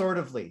hand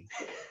sortively.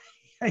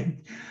 I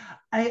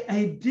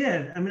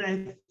did. I mean,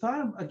 I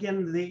thought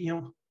again,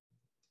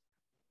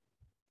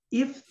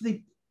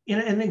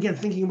 and again,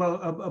 thinking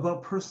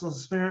about personal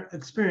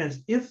experience,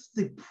 if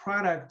the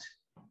product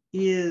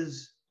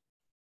is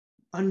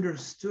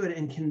understood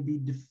and can be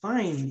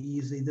defined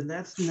easily, then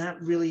that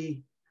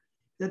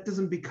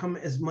doesn't become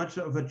as much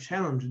of a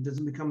challenge. It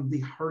doesn't become the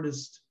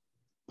hardest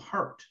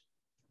part.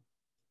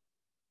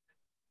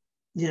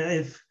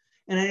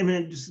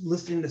 Just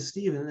listening to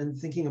Steve and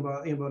thinking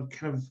about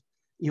kind of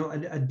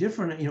a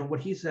different,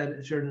 what he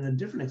said, shared in a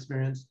different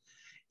experience.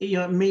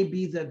 It may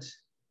be that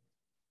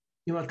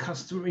a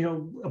customer,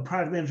 a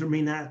product manager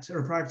may not, or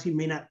a product team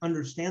may not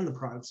understand the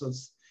product, so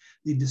it's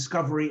the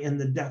discovery and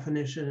the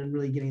definition and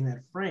really getting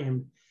that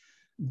framed.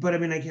 But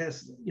I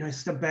guess I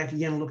stepped back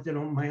again and looked at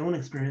my own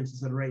experience and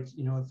said, right,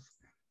 if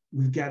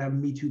we've got a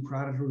Me Too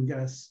product, or we've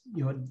got a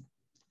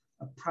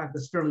product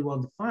that's fairly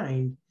well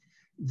defined,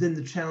 then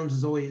the challenge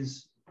is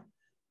always,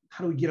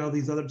 how do we get all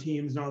these other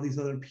teams and all these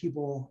other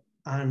people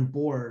on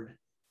board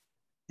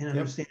and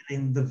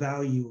understanding the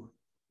value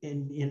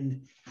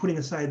in putting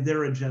aside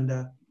their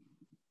agenda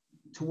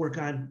to work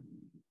on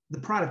the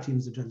product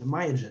team's agenda,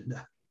 my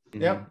agenda.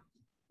 Yep.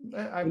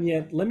 And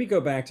yet, let me go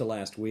back to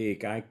last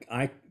week. I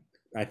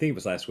think it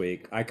was last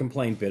week. I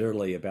complained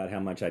bitterly about how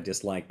much I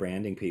dislike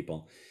branding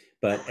people,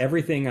 but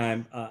everything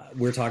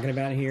we're talking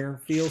about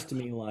here feels to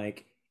me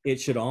like it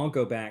should all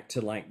go back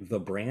to like the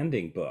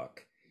branding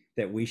book,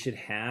 that we should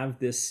have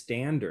this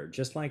standard,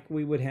 just like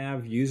we would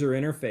have user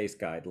interface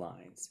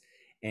guidelines.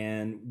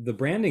 And the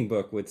branding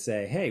book would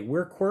say, hey,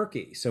 we're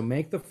quirky, so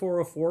make the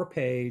 404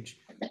 page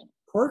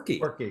quirky.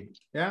 Quirky,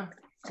 yeah.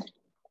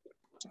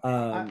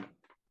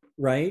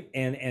 Right?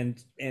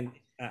 And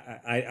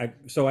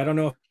so I don't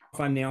know if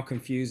I'm now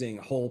confusing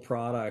whole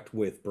product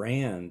with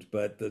brand,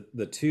 but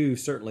the two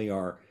certainly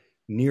are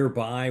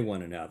nearby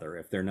one another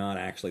if they're not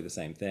actually the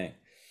same thing.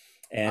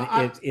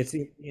 And it's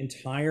the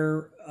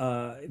entire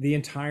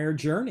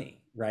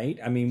journey, right?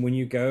 I mean, when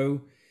you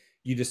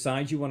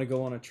decide you want to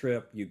go on a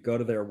trip, you go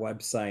to their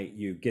website,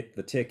 you get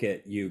the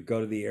ticket, you go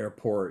to the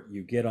airport,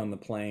 you get on the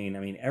plane. I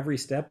mean, every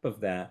step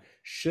of that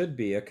should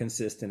be a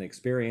consistent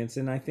experience.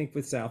 And I think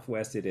with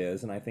Southwest it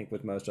is, and I think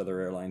with most other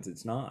airlines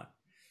it's not.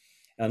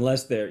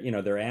 Unless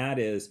their ad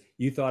is,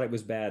 you thought it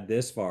was bad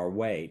this far,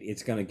 wait,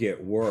 it's going to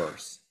get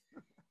worse.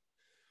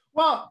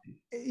 Well,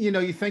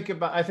 I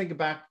think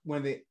back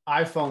when the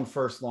iPhone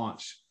first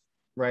launched,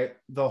 right?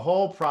 The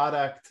whole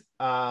product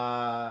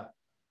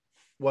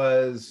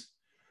was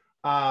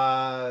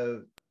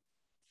the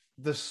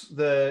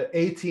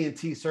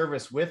AT&T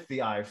service with the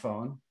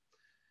iPhone.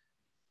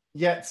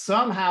 Yet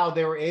somehow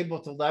they were able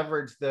to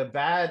leverage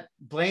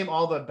blame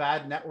all the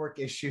bad network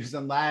issues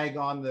and lag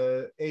on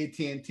the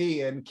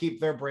AT&T and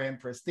keep their brand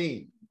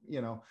pristine,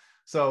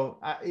 So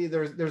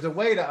there's a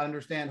way to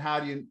understand how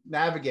do you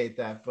navigate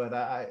that, but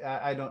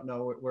I don't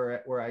know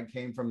where I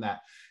came from that.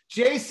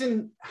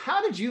 Jason,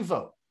 how did you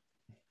vote?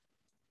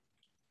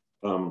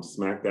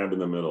 Smack dab in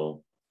the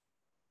middle.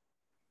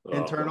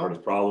 Internal? The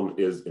hardest problem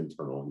is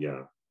internal,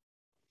 yeah.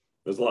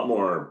 There's a lot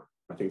more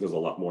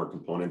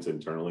components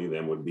internally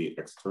than would be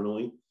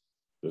externally.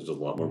 There's just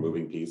a lot more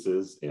moving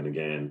pieces. And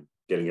again,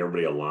 getting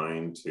everybody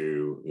aligned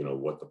to,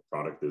 what the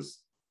product is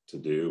to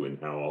do and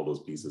how all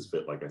those pieces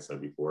fit, like I said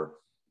before.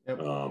 Yep.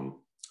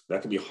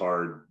 That can be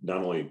hard,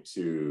 that can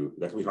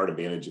be hard to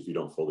manage if you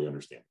don't fully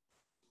understand.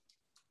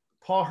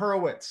 Paul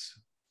Hurwitz,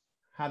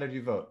 how did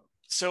you vote?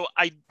 So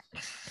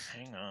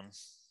hang on.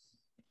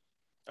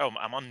 Oh,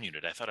 I'm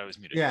unmuted. I thought I was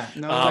muted. Yeah,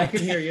 no, I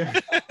can hear you.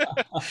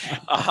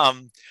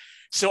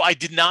 So I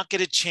did not get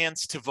a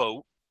chance to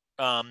vote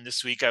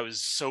this week. I was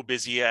so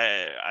busy.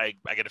 I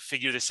got to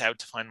figure this out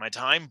to find my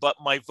time. But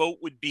my vote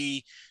would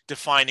be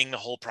defining the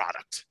whole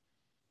product.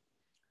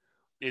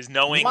 Is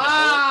knowing.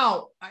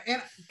 Wow,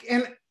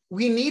 and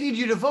we needed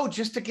you to vote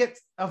just to get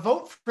a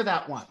vote for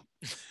that one.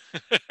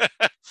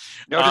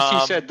 Notice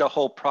he said the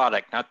whole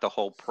product, not the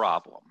whole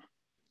problem.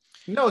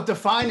 No,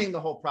 defining the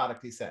whole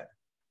product, he said.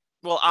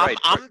 Well,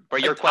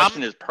 but your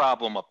question is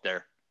problem up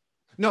there.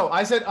 No,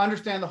 I said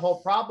understand the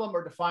whole problem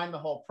or define the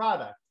whole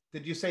product.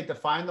 Did you say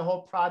define the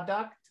whole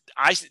product?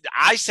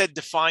 I said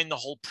define the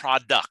whole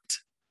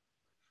product.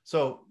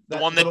 So the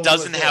one that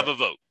doesn't have a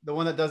vote. The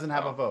one that doesn't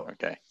have a vote.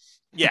 Okay.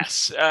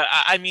 Yes,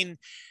 I mean,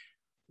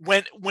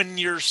 when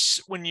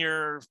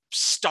you're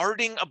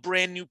starting a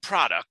brand new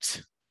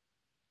product,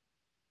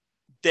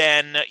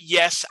 then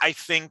yes, I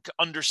think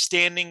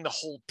understanding the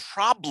whole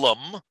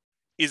problem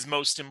is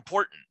most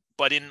important.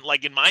 But in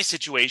my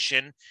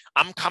situation,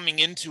 I'm coming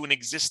into an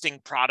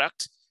existing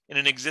product in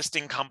an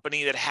existing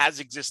company that has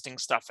existing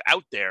stuff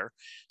out there.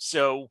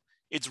 So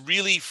it's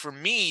really, for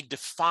me,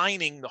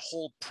 defining the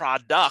whole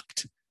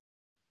product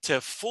to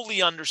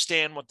fully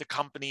understand what the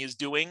company is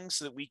doing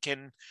so that we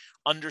can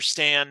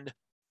understand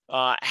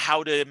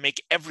how to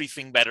make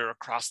everything better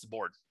across the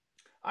board.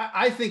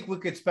 I think we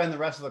could spend the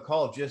rest of the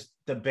call just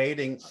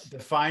debating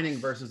defining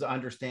versus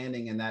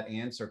understanding in that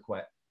answer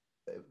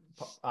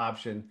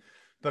option,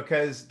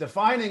 because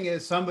defining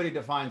is somebody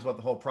defines what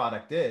the whole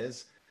product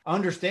is.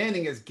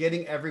 Understanding is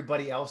getting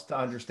everybody else to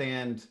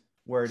understand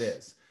where it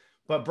is.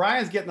 But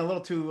Brian's getting a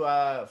little too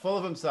full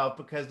of himself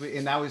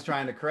and now he's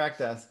trying to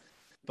correct us.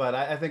 But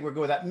I think we're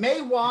good with that.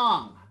 Mei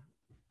Wong,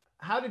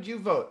 how did you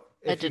vote?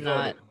 I did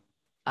not.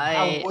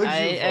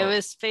 I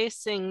was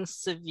facing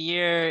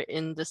severe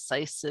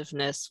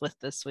indecisiveness with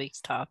this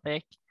week's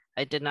topic.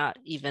 I did not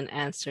even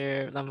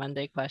answer the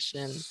Monday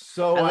question.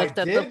 So I looked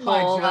at the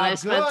poll and I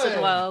spent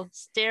a while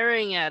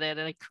staring at it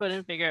and I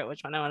couldn't figure out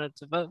which one I wanted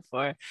to vote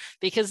for,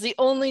 because the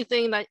only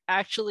thing that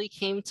actually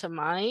came to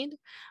mind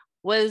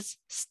was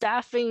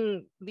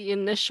staffing the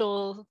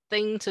initial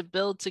thing to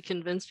build to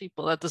convince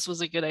people that this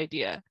was a good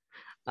idea.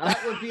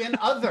 That would be an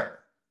other.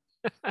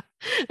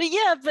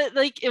 Yeah, but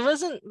it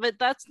wasn't, but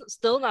that's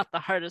still not the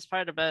hardest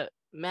part about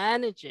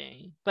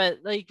managing. But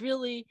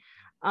really,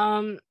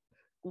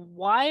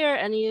 why are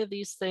any of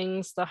these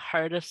things the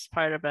hardest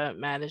part about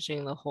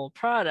managing the whole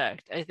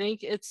product? I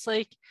think it's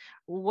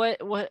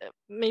what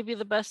maybe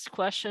the best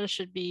question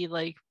should be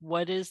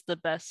what is the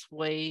best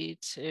way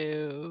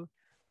to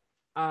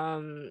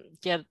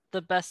get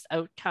the best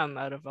outcome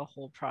out of a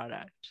whole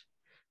product?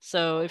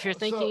 So if you're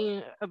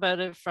thinking about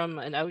it from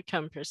an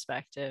outcome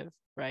perspective,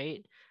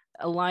 right?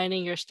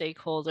 Aligning your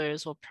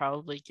stakeholders will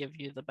probably give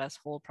you the best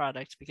whole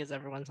product because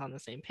everyone's on the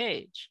same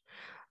page.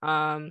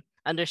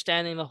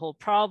 Understanding the whole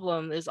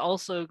problem is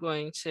also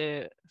going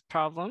to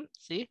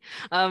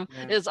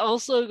is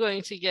also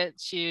going to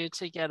get you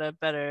to get a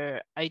better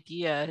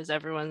idea as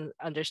everyone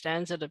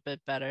understands it a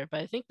bit better.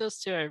 But I think those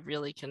two are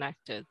really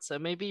connected. So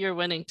maybe you're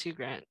winning too,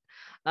 Grant.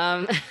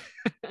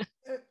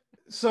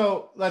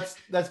 So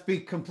let's be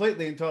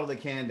completely and totally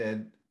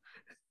candid.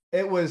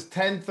 It was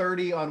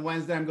 10:30 on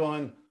Wednesday. I'm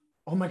going,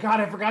 oh my God,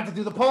 I forgot to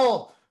do the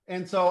poll.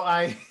 And so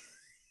I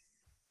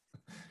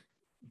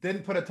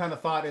didn't put a ton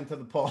of thought into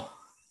the poll.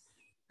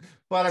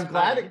 But I'm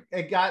glad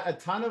it got a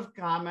ton of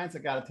comments.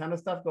 It got a ton of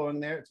stuff going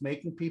there. It's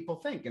making people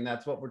think. And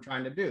that's what we're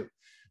trying to do,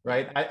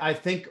 right? I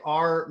think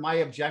my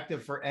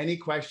objective for any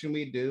question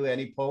we do,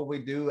 any poll we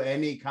do,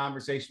 any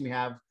conversation we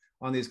have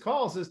on these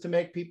calls is to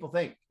make people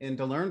think and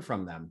to learn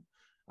from them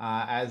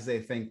as they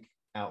think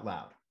out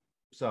loud.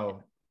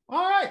 So,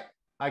 all right.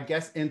 I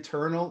guess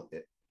internal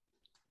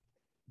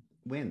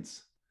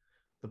wins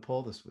the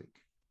poll this week.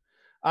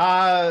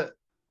 All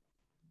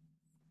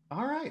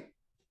right.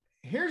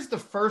 Here's the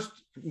first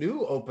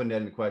new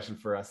open-ended question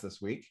for us this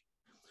week.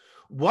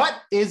 What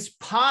is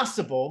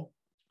possible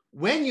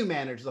when you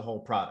manage the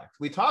whole product?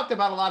 We talked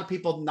about a lot of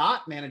people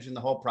not managing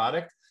the whole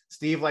product.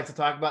 Steve likes to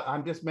talk about,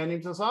 I'm just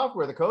managing the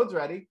software, the code's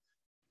ready.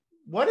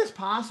 What is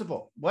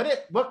possible?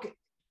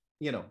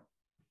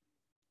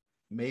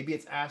 Maybe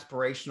it's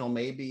aspirational,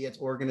 maybe it's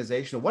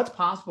organizational. What's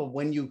possible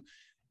when you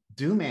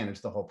do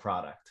manage the whole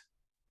product?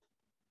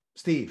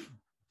 Steve.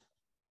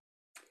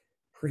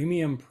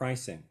 Premium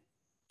pricing.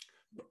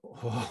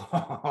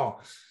 Oh,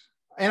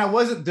 and I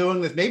wasn't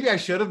doing this. Maybe I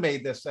should have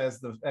made this as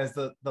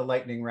the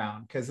lightning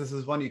round, because this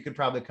is one you could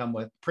probably come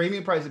with.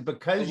 Premium pricing,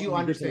 because you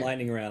understand. The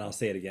lightning round, I'll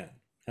say it again.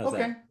 How's okay.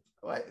 That?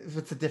 Well, if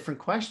it's a different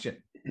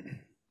question.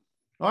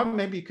 Or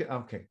maybe you could,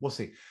 okay, we'll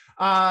see.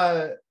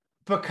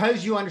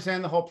 Because you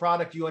understand the whole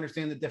product, you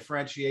understand the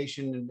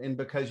differentiation, and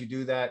because you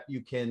do that,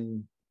 you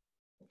can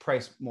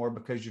price more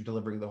because you're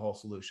delivering the whole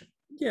solution.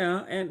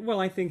 Yeah, and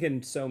well, I think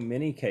in so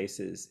many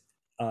cases,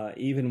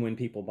 even when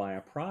people buy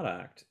a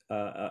product,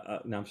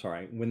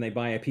 when they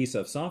buy a piece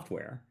of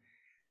software,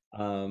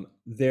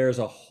 there's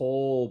a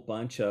whole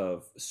bunch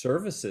of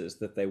services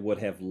that they would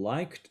have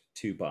liked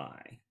to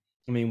buy.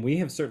 I mean, we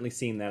have certainly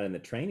seen that in the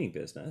training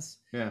business.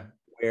 Yeah.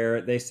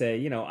 Where they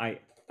say,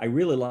 I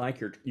really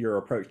like your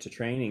approach to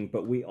training,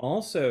 but we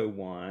also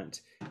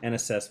want an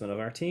assessment of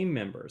our team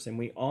members, and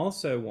we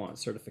also want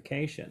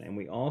certification, and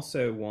we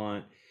also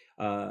want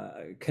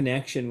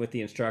connection with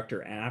the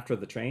instructor after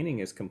the training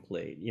is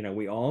complete.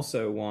 We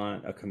also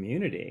want a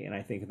community, and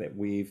I think that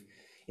we've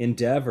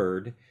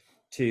endeavored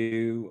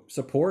to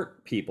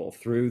support people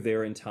through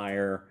their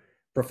entire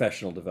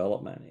professional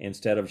development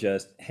instead of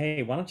just,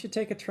 hey, why don't you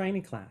take a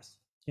training class?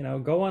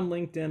 Go on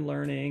LinkedIn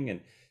Learning and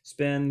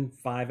spend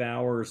 5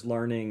 hours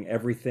learning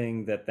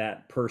everything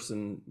that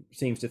person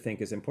seems to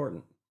think is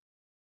important.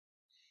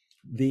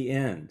 The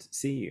end.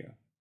 See you.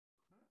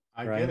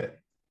 I get it.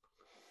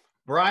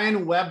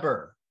 Brian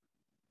Weber,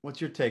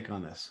 what's your take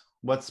on this?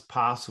 What's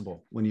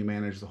possible when you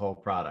manage the whole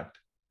product?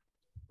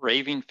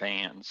 Raving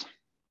fans.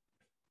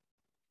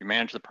 You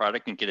manage the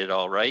product and get it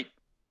all right,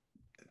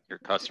 your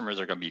customers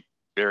are going to be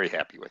very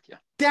happy with you.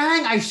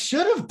 Dang, I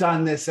should have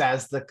done this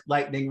as the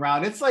lightning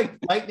round. It's like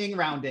lightning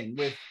rounding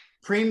with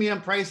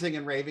premium pricing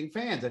and raving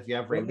fans. If you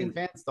have raving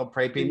fans, they'll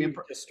pay premium.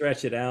 Just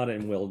stretch it out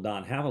and we'll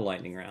not have a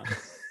lightning round.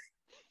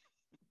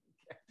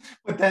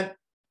 But that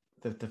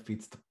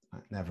defeats the.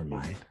 Never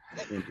mind.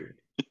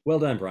 Well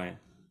done, Brian.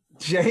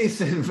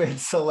 Jason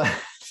Vincelette.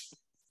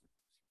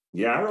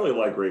 Yeah, I really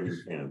like raving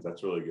fans.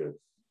 That's really good.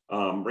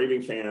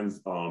 Raving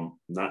fans,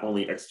 not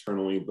only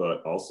externally,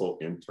 but also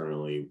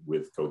internally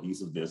with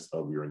cohesiveness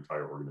of your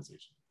entire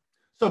organization.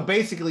 So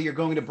basically, you're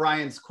going to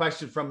Brian's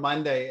question from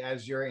Monday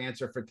as your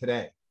answer for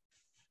today.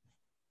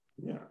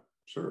 Yeah,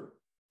 sure.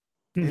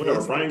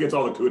 Whatever. Brian gets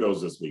all the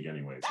kudos this week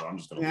anyway, so I'm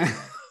just going to.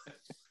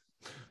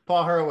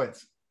 Paul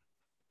Hurwitz.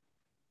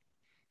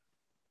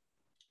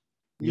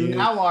 You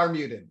now are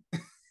muted.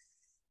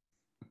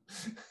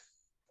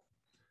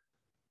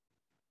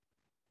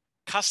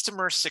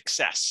 Customer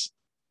success.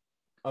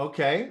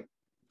 Okay.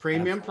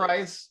 Premium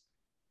price,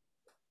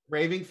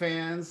 raving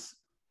fans,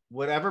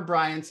 whatever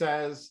Brian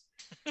says,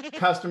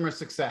 customer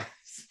success.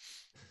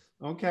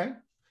 Okay.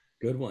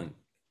 Good one.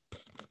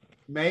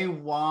 Mei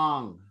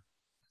Wong.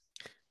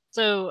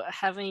 So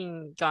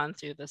having gone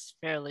through this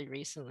fairly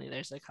recently,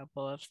 there's a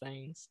couple of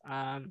things.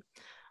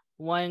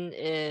 One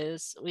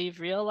is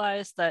we've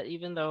realized that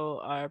even though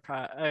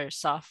our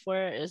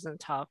software isn't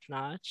top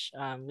notch,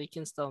 we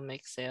can still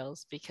make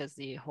sales because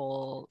the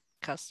whole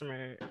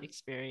customer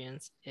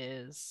experience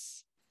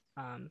is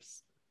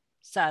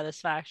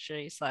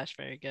satisfactory /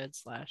 very good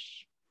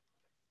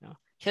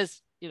 /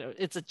 because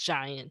it's a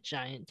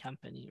giant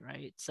company,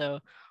 right? So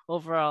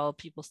overall,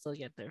 people still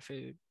get their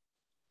food.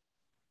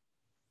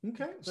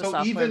 Okay, the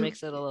software even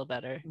makes it a little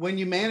better. When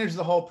you manage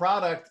the whole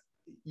product,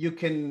 you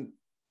can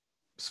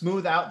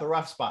smooth out the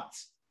rough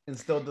spots and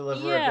still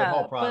deliver a good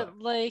whole product.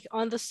 But like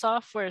on the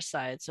software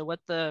side, so what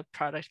the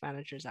product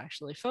managers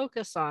actually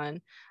focus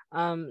on,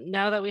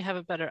 now that we have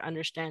a better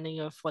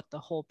understanding of what the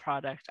whole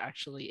product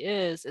actually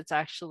is, it's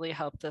actually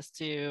helped us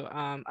to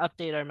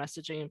update our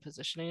messaging and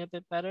positioning a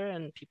bit better,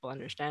 and people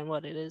understand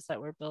what it is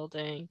that we're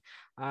building.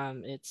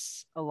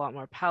 It's a lot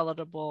more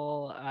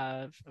palatable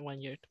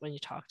when you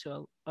talk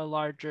to a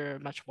larger,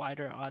 much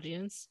wider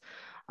audience.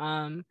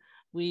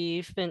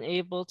 We've been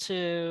able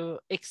to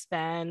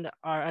expand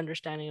our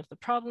understanding of the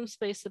problem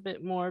space a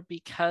bit more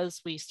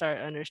because we start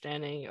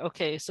understanding,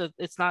 okay, so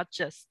it's not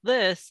just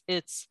this,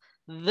 it's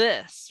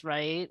this,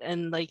 right?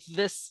 And like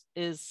this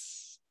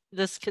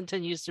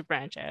continues to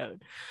branch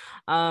out.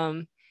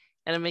 And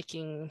I'm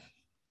making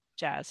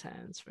jazz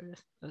hands for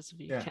those of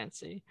you who can't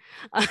see.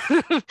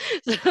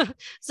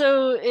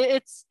 So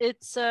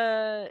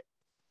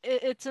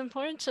it's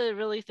important to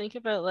really think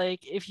about,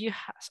 like, if you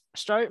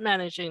start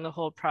managing the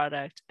whole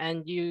product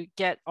and you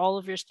get all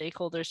of your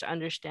stakeholders to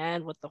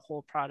understand what the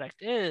whole product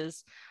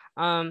is,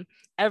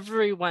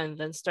 everyone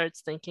then starts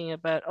thinking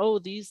about, oh,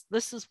 this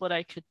is what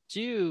I could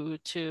do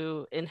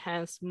to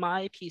enhance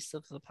my piece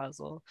of the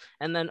puzzle,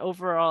 and then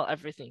overall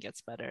everything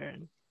gets better.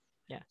 And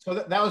so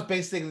that was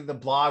basically the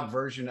blog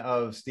version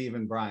of Steve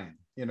and Brian.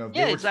 They were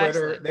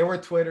exactly.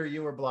 Twitter,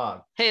 you were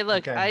blog. Hey,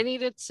 look, okay. I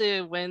needed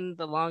to win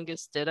the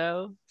longest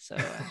ditto, so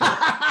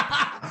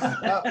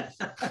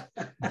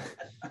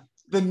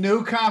the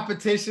new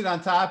competition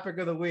on topic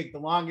of the week, the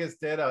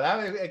longest ditto.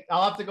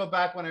 I'll have to go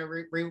back when I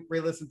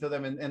re-listen to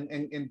them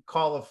and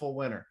call a full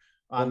winner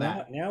on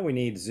that. Now we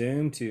need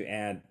Zoom to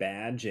add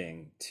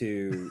badging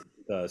to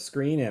the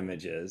screen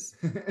images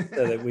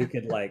so that we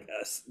could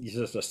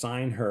just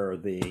assign her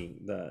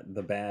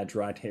the badge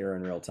right here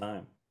in real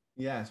time.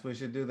 Yes, we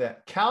should do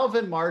that.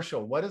 Calvin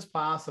Marshall, what is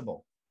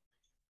possible?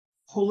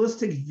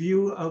 Holistic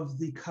view of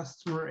the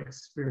customer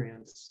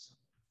experience.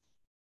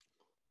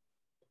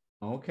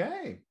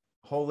 Okay,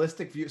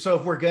 holistic view. So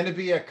if we're going to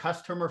be a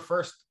customer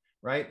first,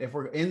 right? If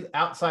we're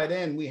outside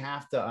in, we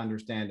have to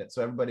understand it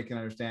so everybody can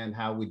understand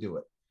how we do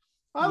it.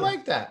 I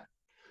like that.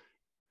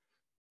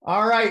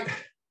 All right.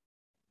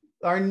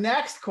 Our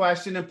next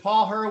question, and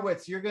Paul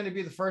Hurwitz, you're going to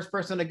be the first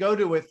person to go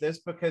to with this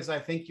because I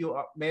think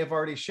you may have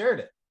already shared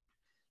it.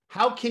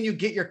 How can you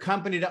get your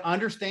company to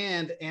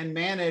understand and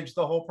manage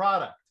the whole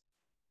product?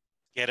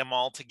 Get them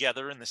all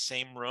together in the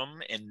same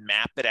room and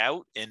map it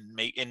out and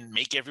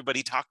make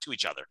everybody talk to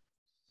each other.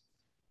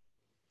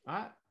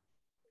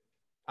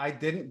 I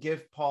didn't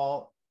give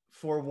Paul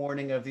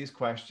forewarning of these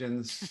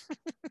questions.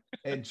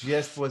 It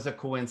just was a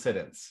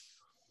coincidence.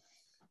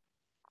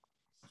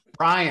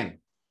 Brian.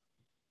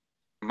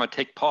 I'm going to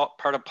take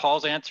part of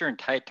Paul's answer and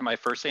tie it to my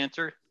first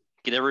answer.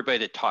 Get everybody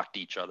to talk to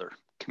each other.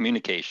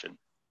 Communication.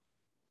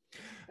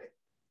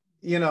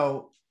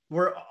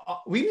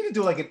 we need to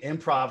do like an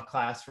improv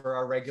class for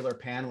our regular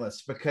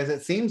panelists, because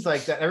it seems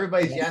like that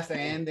everybody's yes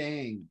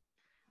anding.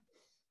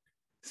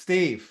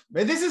 Steve,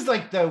 this is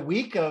like the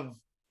week of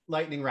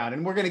lightning round,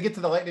 and we're going to get to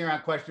the lightning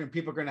round question and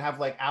people are going to have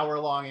like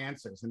hour-long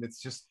answers, and it's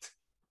just,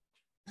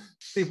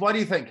 Steve, what do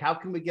you think? How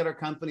can we get our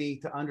company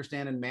to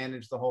understand and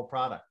manage the whole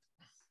product?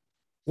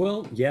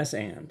 Well, yes,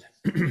 and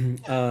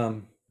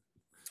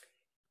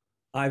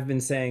I've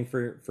been saying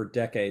for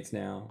decades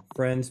now,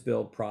 friends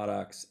build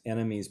products,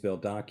 enemies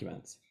build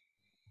documents.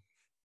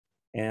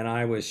 And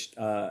I was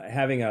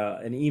having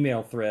an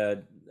email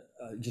thread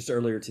just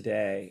earlier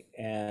today,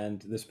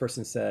 and this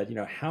person said, you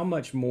know, how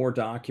much more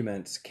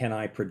documents can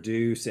I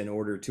produce in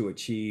order to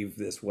achieve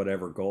this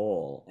whatever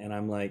goal? And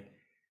I'm like,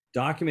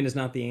 document is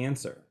not the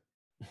answer.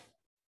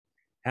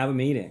 Have a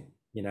meeting,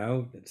 you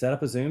know, set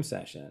up a Zoom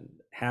session,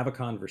 have a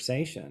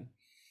conversation,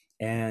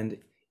 and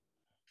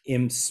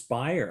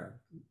inspire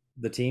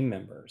the team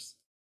members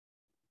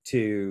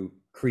to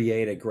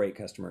create a great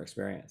customer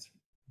experience.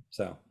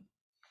 So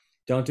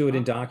don't do it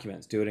in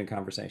documents, do it in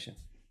conversation.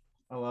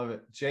 I love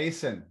it.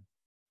 Jason.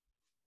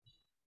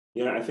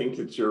 Yeah, I think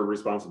it's your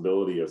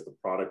responsibility as the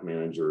product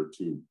manager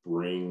to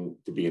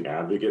be an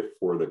advocate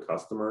for the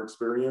customer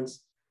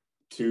experience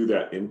to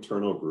that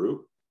internal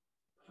group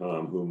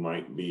who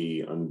might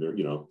be under,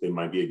 you know, they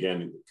might be,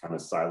 again, kind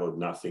of siloed,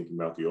 not thinking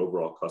about the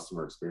overall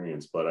customer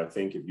experience. But I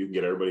think if you can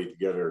get everybody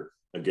together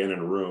again in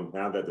a room,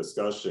 have that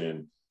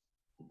discussion,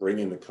 bring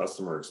in the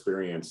customer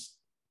experience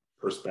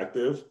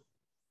perspective,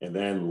 and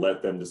then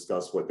let them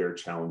discuss what their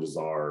challenges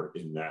are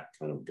in that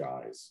kind of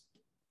guise.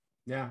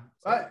 Yeah,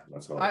 so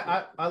that's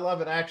how I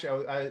love it.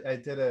 Actually,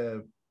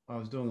 I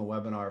was doing a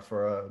webinar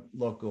for a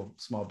local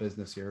small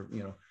business here,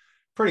 you know,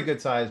 pretty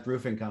good sized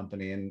roofing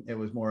company. And it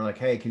was more like,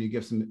 hey, can you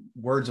give some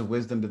words of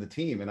wisdom to the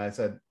team? And I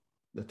said,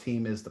 the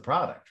team is the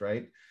product,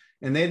 right?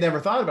 And they'd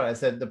never thought about it. I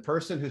said, the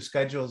person who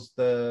schedules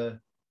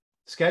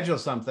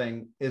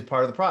something is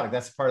part of the product.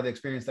 That's part of the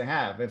experience they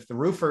have. If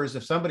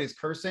somebody's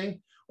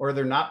cursing or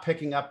they're not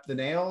picking up the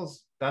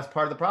nails, that's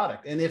part of the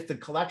product. And if the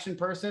collection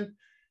person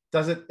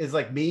is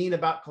like mean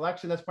about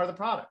collection, that's part of the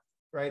product,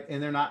 right?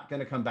 And they're not going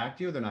to come back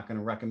to you. They're not going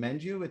to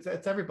recommend you.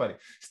 It's everybody.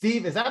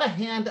 Steve, is that a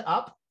hand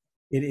up?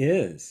 It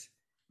is.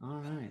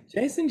 All right.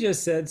 Jason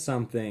just said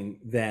something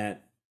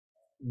that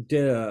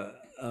did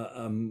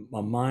a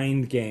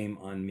mind game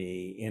on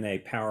me in a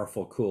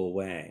powerful, cool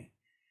way.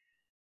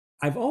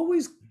 I've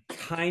always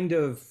kind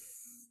of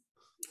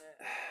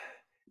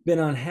been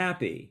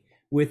unhappy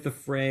with the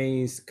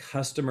phrase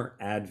customer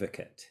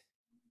advocate,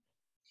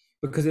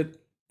 because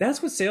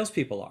that's what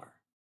salespeople are.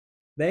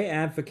 They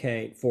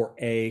advocate for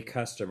a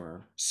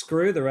customer.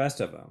 Screw the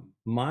rest of them.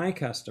 My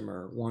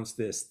customer wants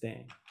this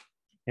thing.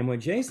 And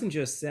what Jason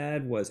just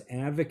said was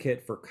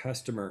advocate for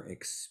customer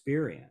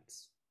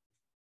experience.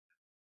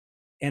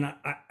 And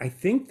I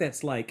think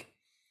that's like,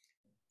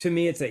 to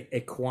me, it's a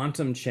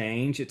quantum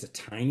change. It's a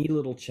tiny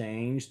little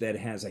change that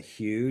has a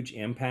huge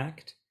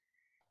impact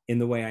in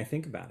the way I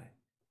think about it.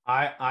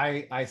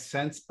 I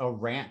sense a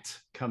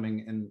rant coming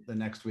in the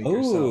next week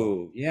or so.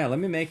 Oh, yeah. Let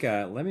me make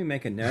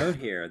a note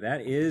here.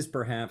 That is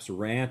perhaps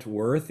rant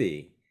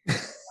worthy.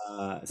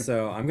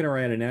 So I'm going to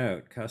write a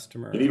note.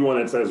 Customer. You need one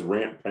that says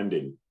rant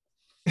pending.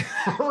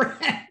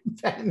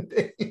 Rant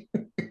pending.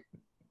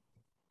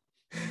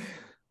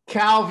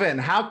 Calvin,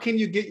 how can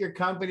you get your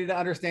company to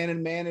understand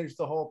and manage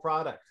the whole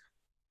product?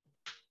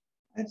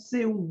 I'd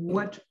say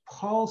what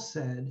Paul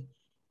said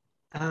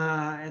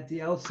at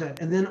the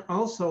outset, and then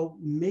also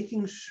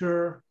making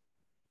sure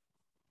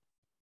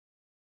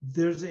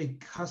there's a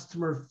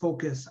customer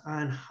focus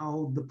on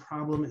how the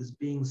problem is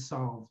being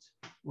solved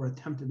or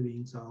attempted to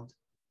being solved.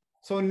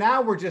 So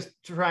now we're just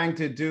trying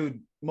to do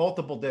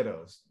multiple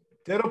dittos.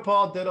 Ditto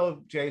Paul,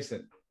 ditto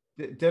Jason,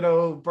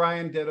 ditto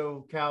Brian,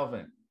 ditto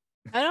Calvin.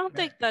 I don't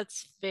think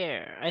that's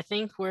fair. I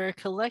think we're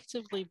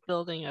collectively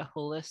building a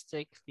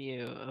holistic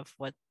view of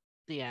what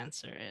the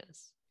answer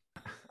is.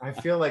 I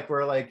feel like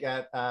we're like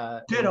at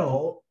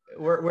ditto.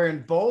 We're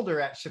in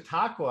Boulder at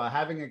Chautauqua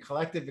having a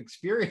collective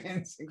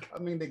experience and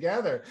coming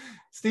together.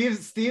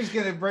 Steve's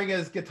gonna bring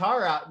his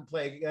guitar out and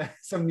play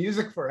some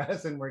music for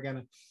us, and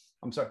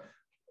I'm sorry.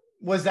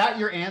 Was that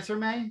your answer,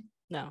 May?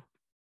 No.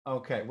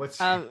 Okay. What's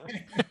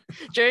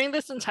during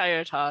this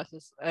entire talk,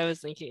 I was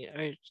thinking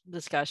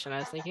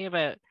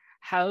about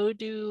how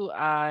do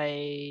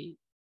I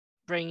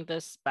bring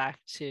this back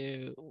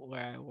to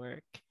where I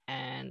work,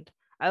 and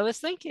I was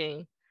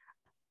thinking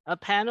a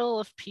panel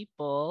of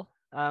people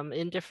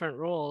in different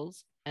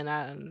roles,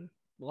 and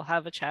we'll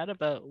have a chat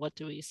about what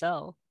do we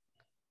sell.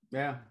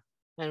 Yeah.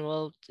 And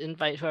we'll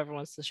invite whoever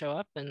wants to show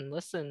up and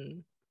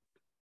listen.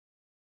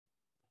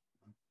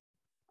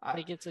 I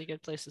think it's a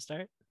good place to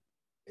start.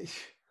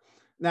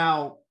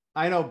 Now,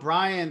 I know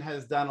Brian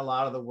has done a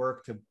lot of the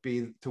work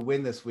to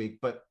win this week,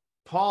 but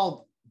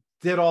Paul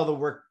did all the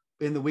work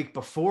in the week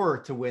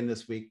before to win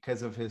this week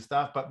because of his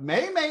stuff, but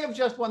may have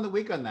just won the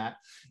week on that.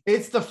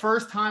 It's the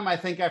first time I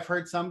think I've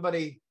heard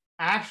somebody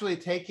actually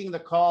taking the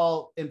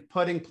call and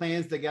putting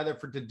plans together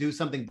to do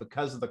something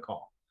because of the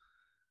call.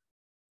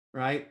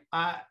 Right?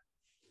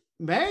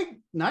 Meg,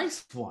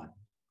 nice one.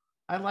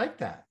 I like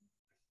that.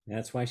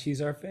 That's why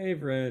she's our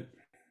favorite.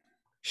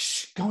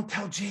 Shh, don't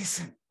tell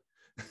Jason.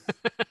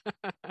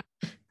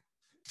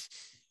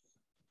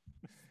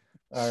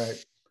 All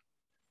right.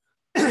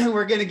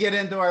 We're going to get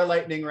into our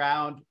lightning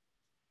round.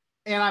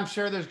 And I'm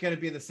sure there's going to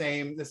be the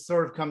same. This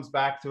sort of comes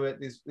back to it.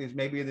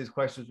 These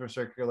questions were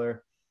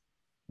circular.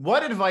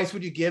 What advice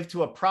would you give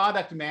to a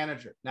product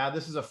manager? Now,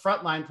 this is a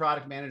frontline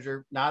product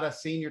manager, not a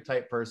senior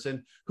type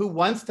person who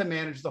wants to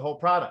manage the whole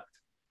product.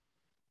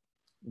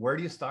 Where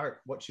do you start?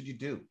 What should you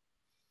do?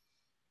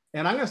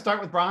 And I'm going to start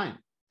with Brian.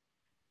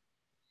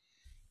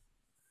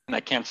 And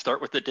I can't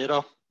start with the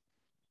ditto.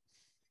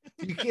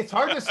 It's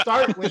hard to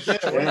start with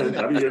ditto. Yeah,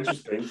 that'd be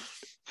interesting.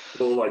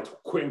 A little like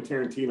Quentin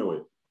Tarantino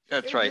it.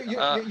 That's right.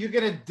 You're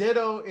going to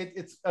ditto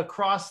it's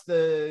across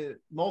the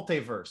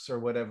multiverse or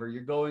whatever.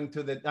 You're going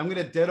to I'm going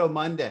to ditto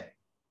Monday.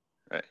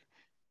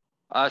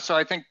 Right. So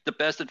I think the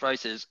best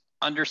advice is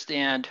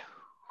understand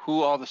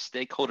who all the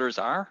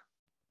stakeholders are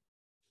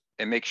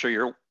and make sure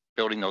you're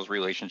building those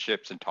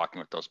relationships and talking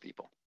with those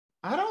people.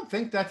 I don't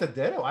think that's a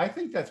ditto. I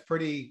think that's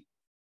pretty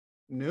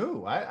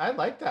new. I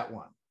like that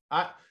one.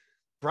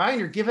 Brian,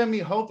 you're giving me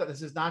hope that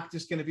this is not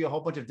just going to be a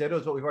whole bunch of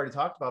dittos, what we've already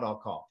talked about all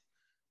call.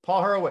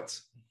 Paul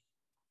Hurwitz.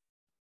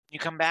 You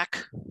come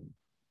back?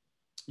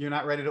 You're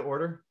not ready to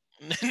order?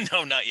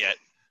 No, not yet.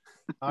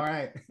 All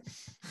right.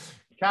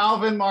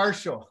 Calvin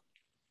Marshall.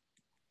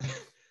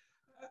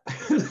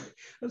 I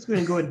was going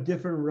to go a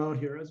different route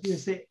here. I was going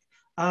to say,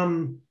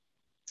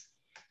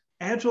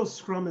 Agile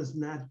Scrum is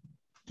not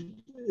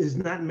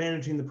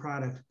managing the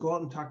product. Go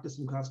out and talk to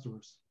some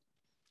customers.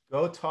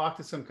 Go talk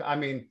to some. I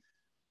mean,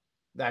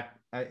 that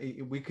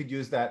we could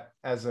use that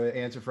as an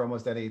answer for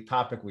almost any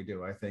topic we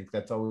do. I think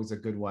that's always a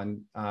good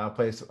one.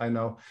 Place I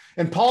know.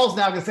 And Paul's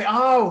now going to say,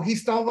 "Oh, he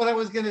stole what I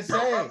was going to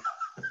say."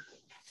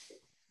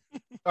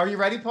 Are you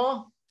ready,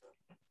 Paul?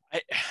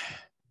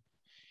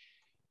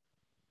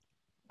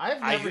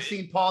 I've never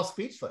seen Paul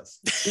speechless.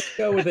 Let's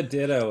go with a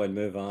ditto and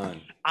move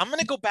on. I'm going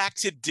to go back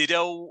to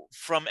ditto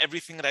from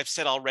everything that I've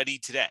said already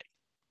today.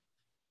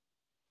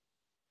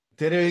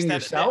 Dittoing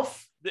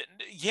yourself?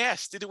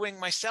 Yes, dittoing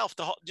myself.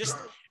 Just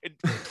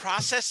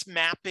process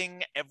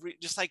mapping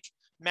just like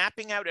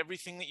mapping out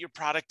everything that your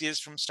product is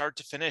from start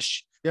to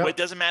finish. Yep. It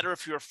doesn't matter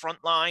if you're a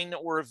frontline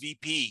or a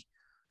VP.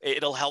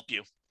 It'll help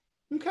you.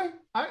 Okay,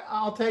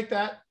 I'll take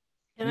that.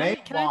 Can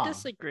I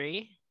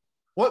disagree?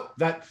 What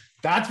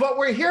that's what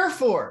we're here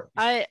for.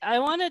 I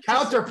want to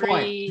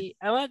counterpoint.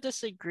 I want to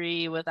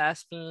disagree with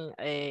asking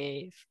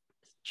a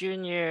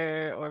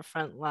junior or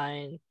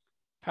frontline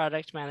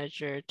product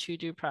manager to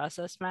do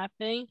process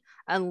mapping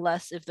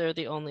unless if they're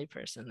the only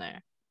person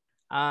there.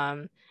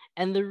 And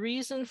the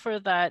reason for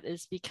that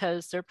is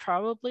because they're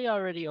probably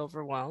already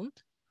overwhelmed.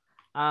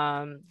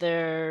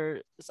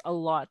 There's a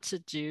lot to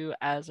do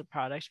as a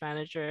product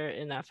manager,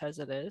 enough as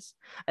it is.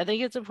 I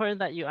think it's important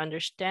that you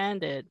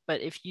understand it,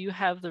 but if you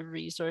have the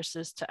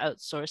resources to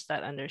outsource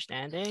that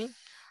understanding,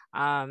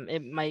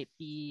 it might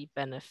be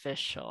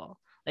beneficial.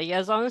 Like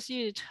as long as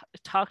you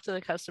talk to the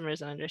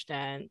customers and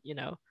understand,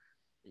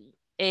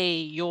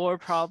 your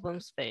problem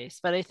space.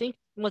 But I think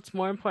what's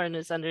more important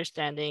is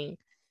understanding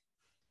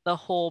the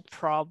whole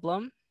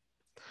problem.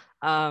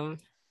 And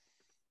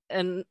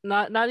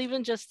not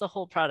even just the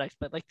whole product,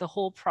 but like the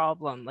whole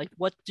problem, like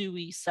what do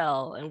we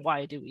sell and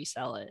why do we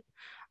sell it?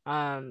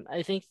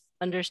 I think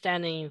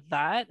understanding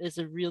that is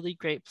a really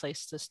great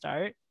place to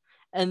start.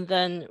 And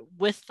then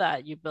with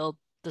that, you build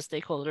the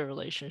stakeholder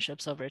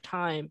relationships over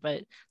time,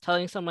 but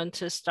telling someone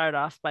to start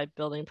off by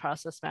building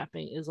process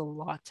mapping is a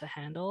lot to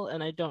handle.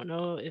 And I don't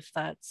know if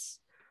that's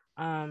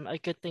a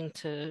good thing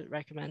to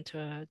recommend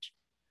to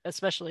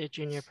especially a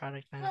junior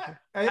product manager.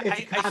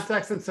 It's a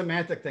context and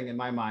semantic thing in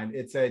my mind.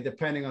 It's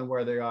depending on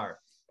where they are.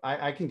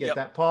 I can get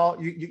that.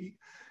 Paul, you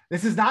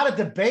this is not a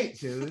debate,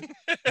 dude.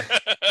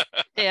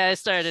 Yeah, I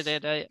started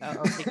it.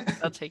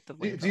 I'll take the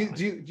lead.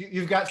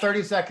 You've got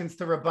 30 seconds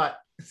to rebut.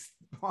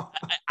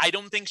 I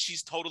don't think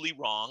she's totally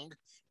wrong,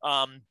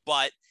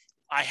 but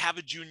I have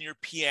a junior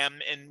PM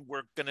and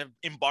we're going to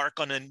embark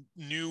on a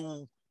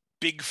new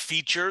big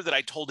feature that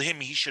I told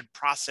him he should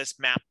process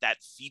map that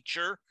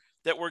feature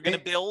that we're going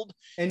to build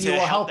and you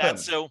will help that. him.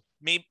 So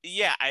maybe,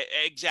 yeah,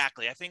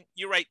 exactly. I think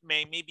you're right,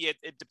 May. Maybe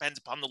it depends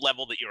upon the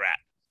level that you're at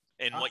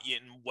and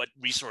what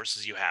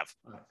resources you have.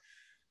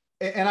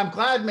 And I'm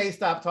glad May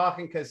stopped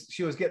talking because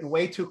she was getting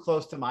way too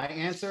close to my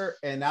answer.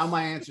 And now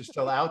my answer's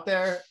still out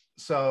there.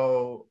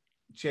 So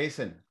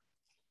Jason.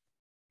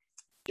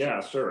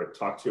 Yeah, sure.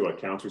 Talk to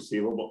accounts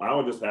receivable. I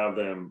would just have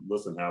them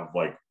have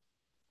like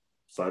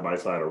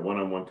side-by-side or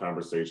one-on-one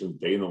conversations,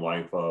 day in the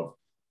life of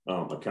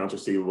accounts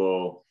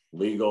receivable,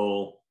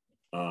 legal,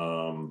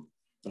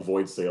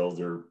 avoid sales.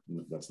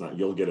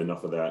 You'll get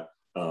enough of that.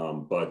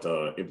 But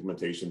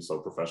implementation, so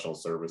professional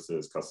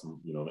services,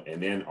 custom,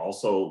 and then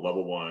also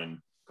level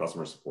 1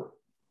 customer support.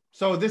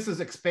 So this is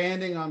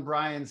expanding on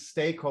Brian's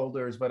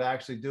stakeholders, but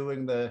actually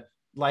doing the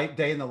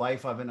day in the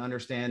life of and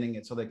understanding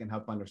it so they can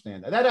help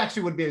understand that. That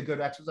actually would be a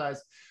good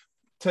exercise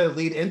to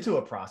lead into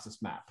a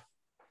process map.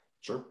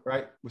 Sure.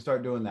 Right? We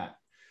start doing that.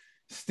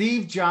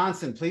 Steve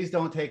Johnson, please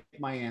don't take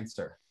my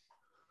answer.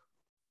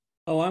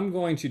 Oh, I'm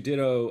going to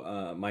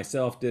ditto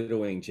myself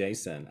dittoing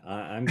Jason.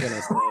 I'm going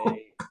to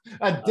say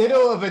a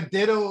ditto of a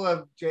ditto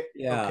of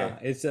yeah, okay.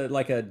 It's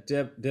like a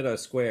ditto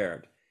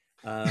squared.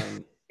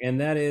 And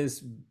that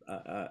is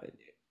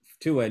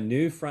to a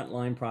new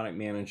frontline product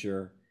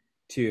manager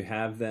to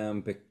have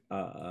them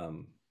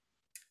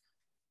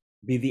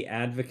be the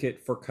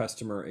advocate for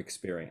customer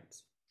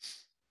experience.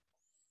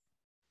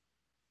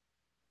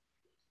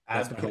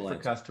 Advocate for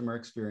customer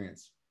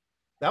experience.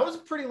 That was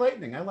pretty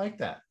lightning. I like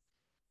that.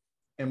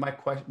 And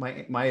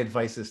my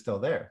advice is still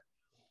there.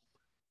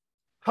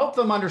 Help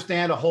them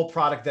understand a whole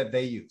product that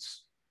they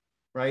use,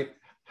 right?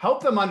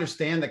 Help them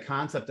understand the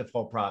concept of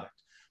whole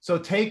product. So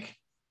take,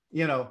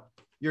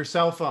 your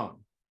cell phone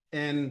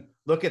and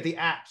look at the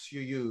apps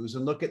you use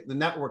and look at the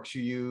networks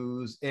you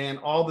use and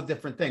all the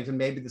different things. And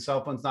maybe the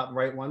cell phone's not the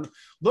right one.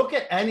 Look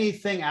at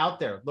anything out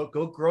there.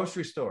 Go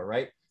grocery store,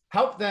 right?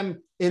 Help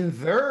them in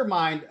their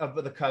mind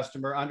of the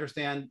customer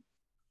understand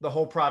the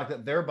whole product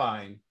that they're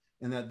buying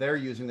and that they're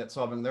using that's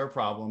solving their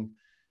problem.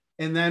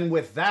 And then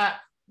with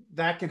that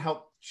can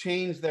help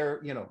change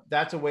their,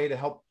 that's a way to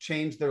help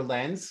change their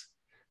lens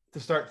to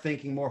start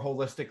thinking more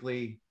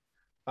holistically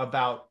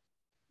about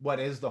what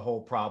is the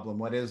whole problem,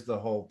 what is the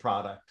whole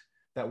product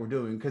that we're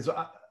doing. Because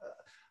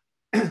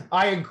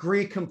I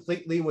agree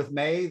completely with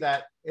May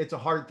that it's a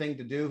hard thing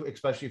to do,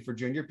 especially for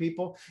junior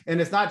people. And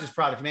it's not just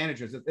product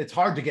managers. It's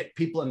hard to get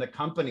people in the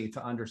company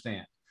to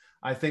understand.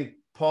 I think,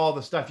 Paul,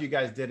 the stuff you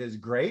guys did is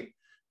great,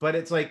 but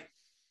it's like,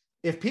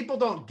 if people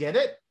don't get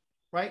it,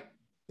 right,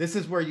 this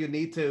is where you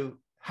need to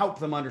help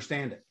them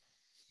understand it.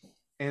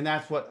 And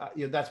that's what,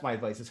 that's my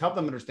advice, is help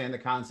them understand the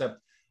concept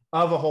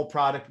of a whole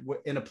product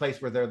in a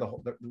place where they're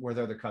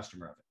the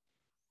customer of it.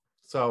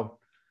 So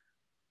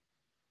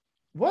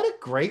what a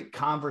great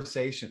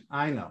conversation.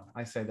 I know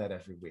I say that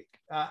every week,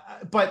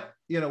 but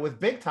with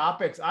big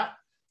topics,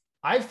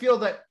 I feel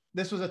that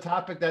this was a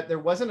topic that there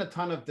wasn't a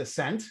ton of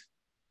dissent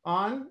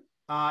on.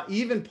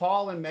 Even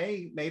Paul and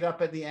May made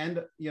up at the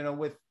end,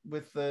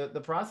 with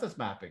the process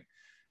mapping.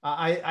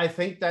 I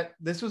think that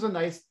this was a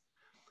nice,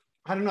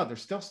 I don't know,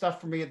 there's still stuff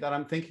for me that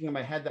I'm thinking in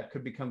my head that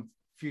could become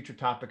future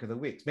topic of the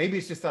week. Maybe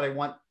it's just that I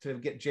want to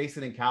get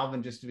Jason and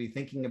Calvin just to be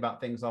thinking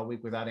about things all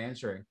week without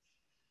answering.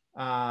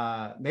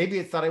 Maybe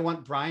it's that I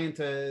want Brian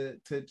to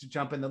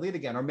jump in the lead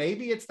again. Or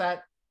maybe it's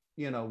that,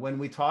 when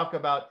we talk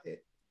about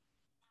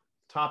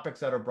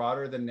topics that are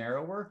broader than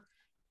narrower,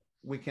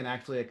 we can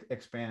actually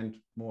expand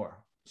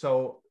more.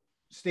 So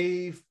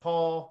Steve,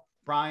 Paul,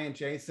 Brian,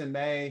 Jason,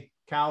 May,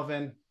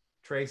 Calvin,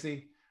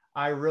 Tracy,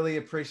 I really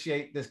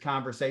appreciate this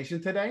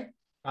conversation today.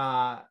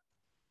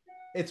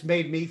 It's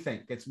made me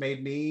think. It's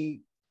made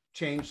me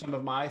change some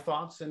of my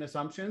thoughts and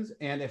assumptions.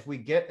 And if we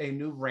get a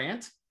new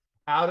rant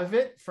out of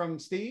it from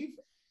Steve,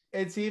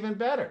 it's even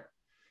better.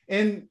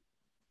 And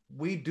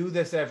we do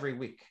this every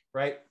week,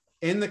 right?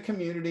 In the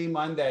community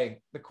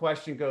Monday, the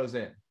question goes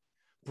in.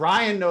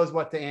 Brian knows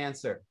what to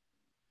answer.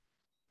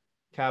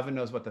 Calvin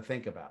knows what to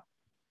think about.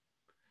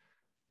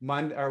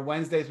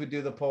 Wednesdays, we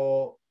do the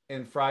poll,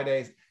 and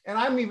Fridays. And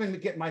I'm even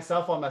getting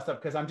myself all messed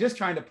up because I'm just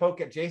trying to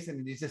poke at Jason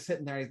and he's just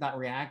sitting there. He's not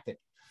reacting.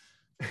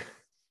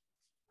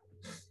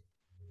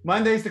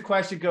 Mondays, the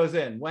question goes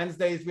in.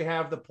 Wednesdays, we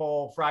have the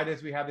poll.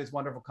 Fridays, we have these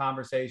wonderful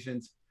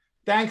conversations.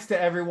 Thanks to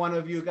every one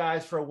of you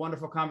guys for a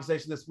wonderful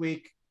conversation this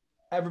week.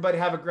 Everybody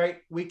have a great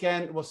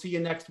weekend. We'll see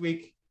you next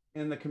week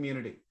in the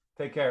community.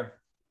 Take care.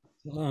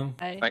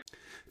 Bye.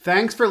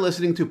 Thanks for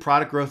listening to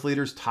Product Growth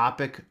Leaders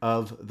Topic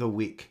of the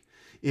Week.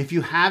 If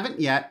you haven't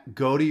yet,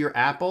 go to your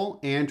Apple,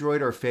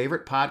 Android, or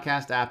favorite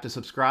podcast app to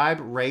subscribe,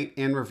 rate,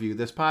 and review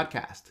this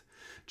podcast.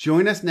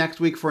 Join us next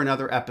week for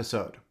another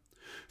episode.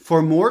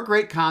 For more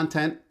great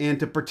content and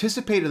to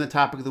participate in the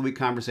Topic of the Week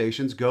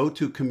conversations, go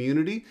to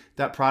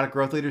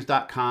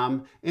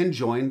community.productgrowthleaders.com and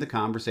join the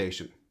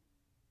conversation.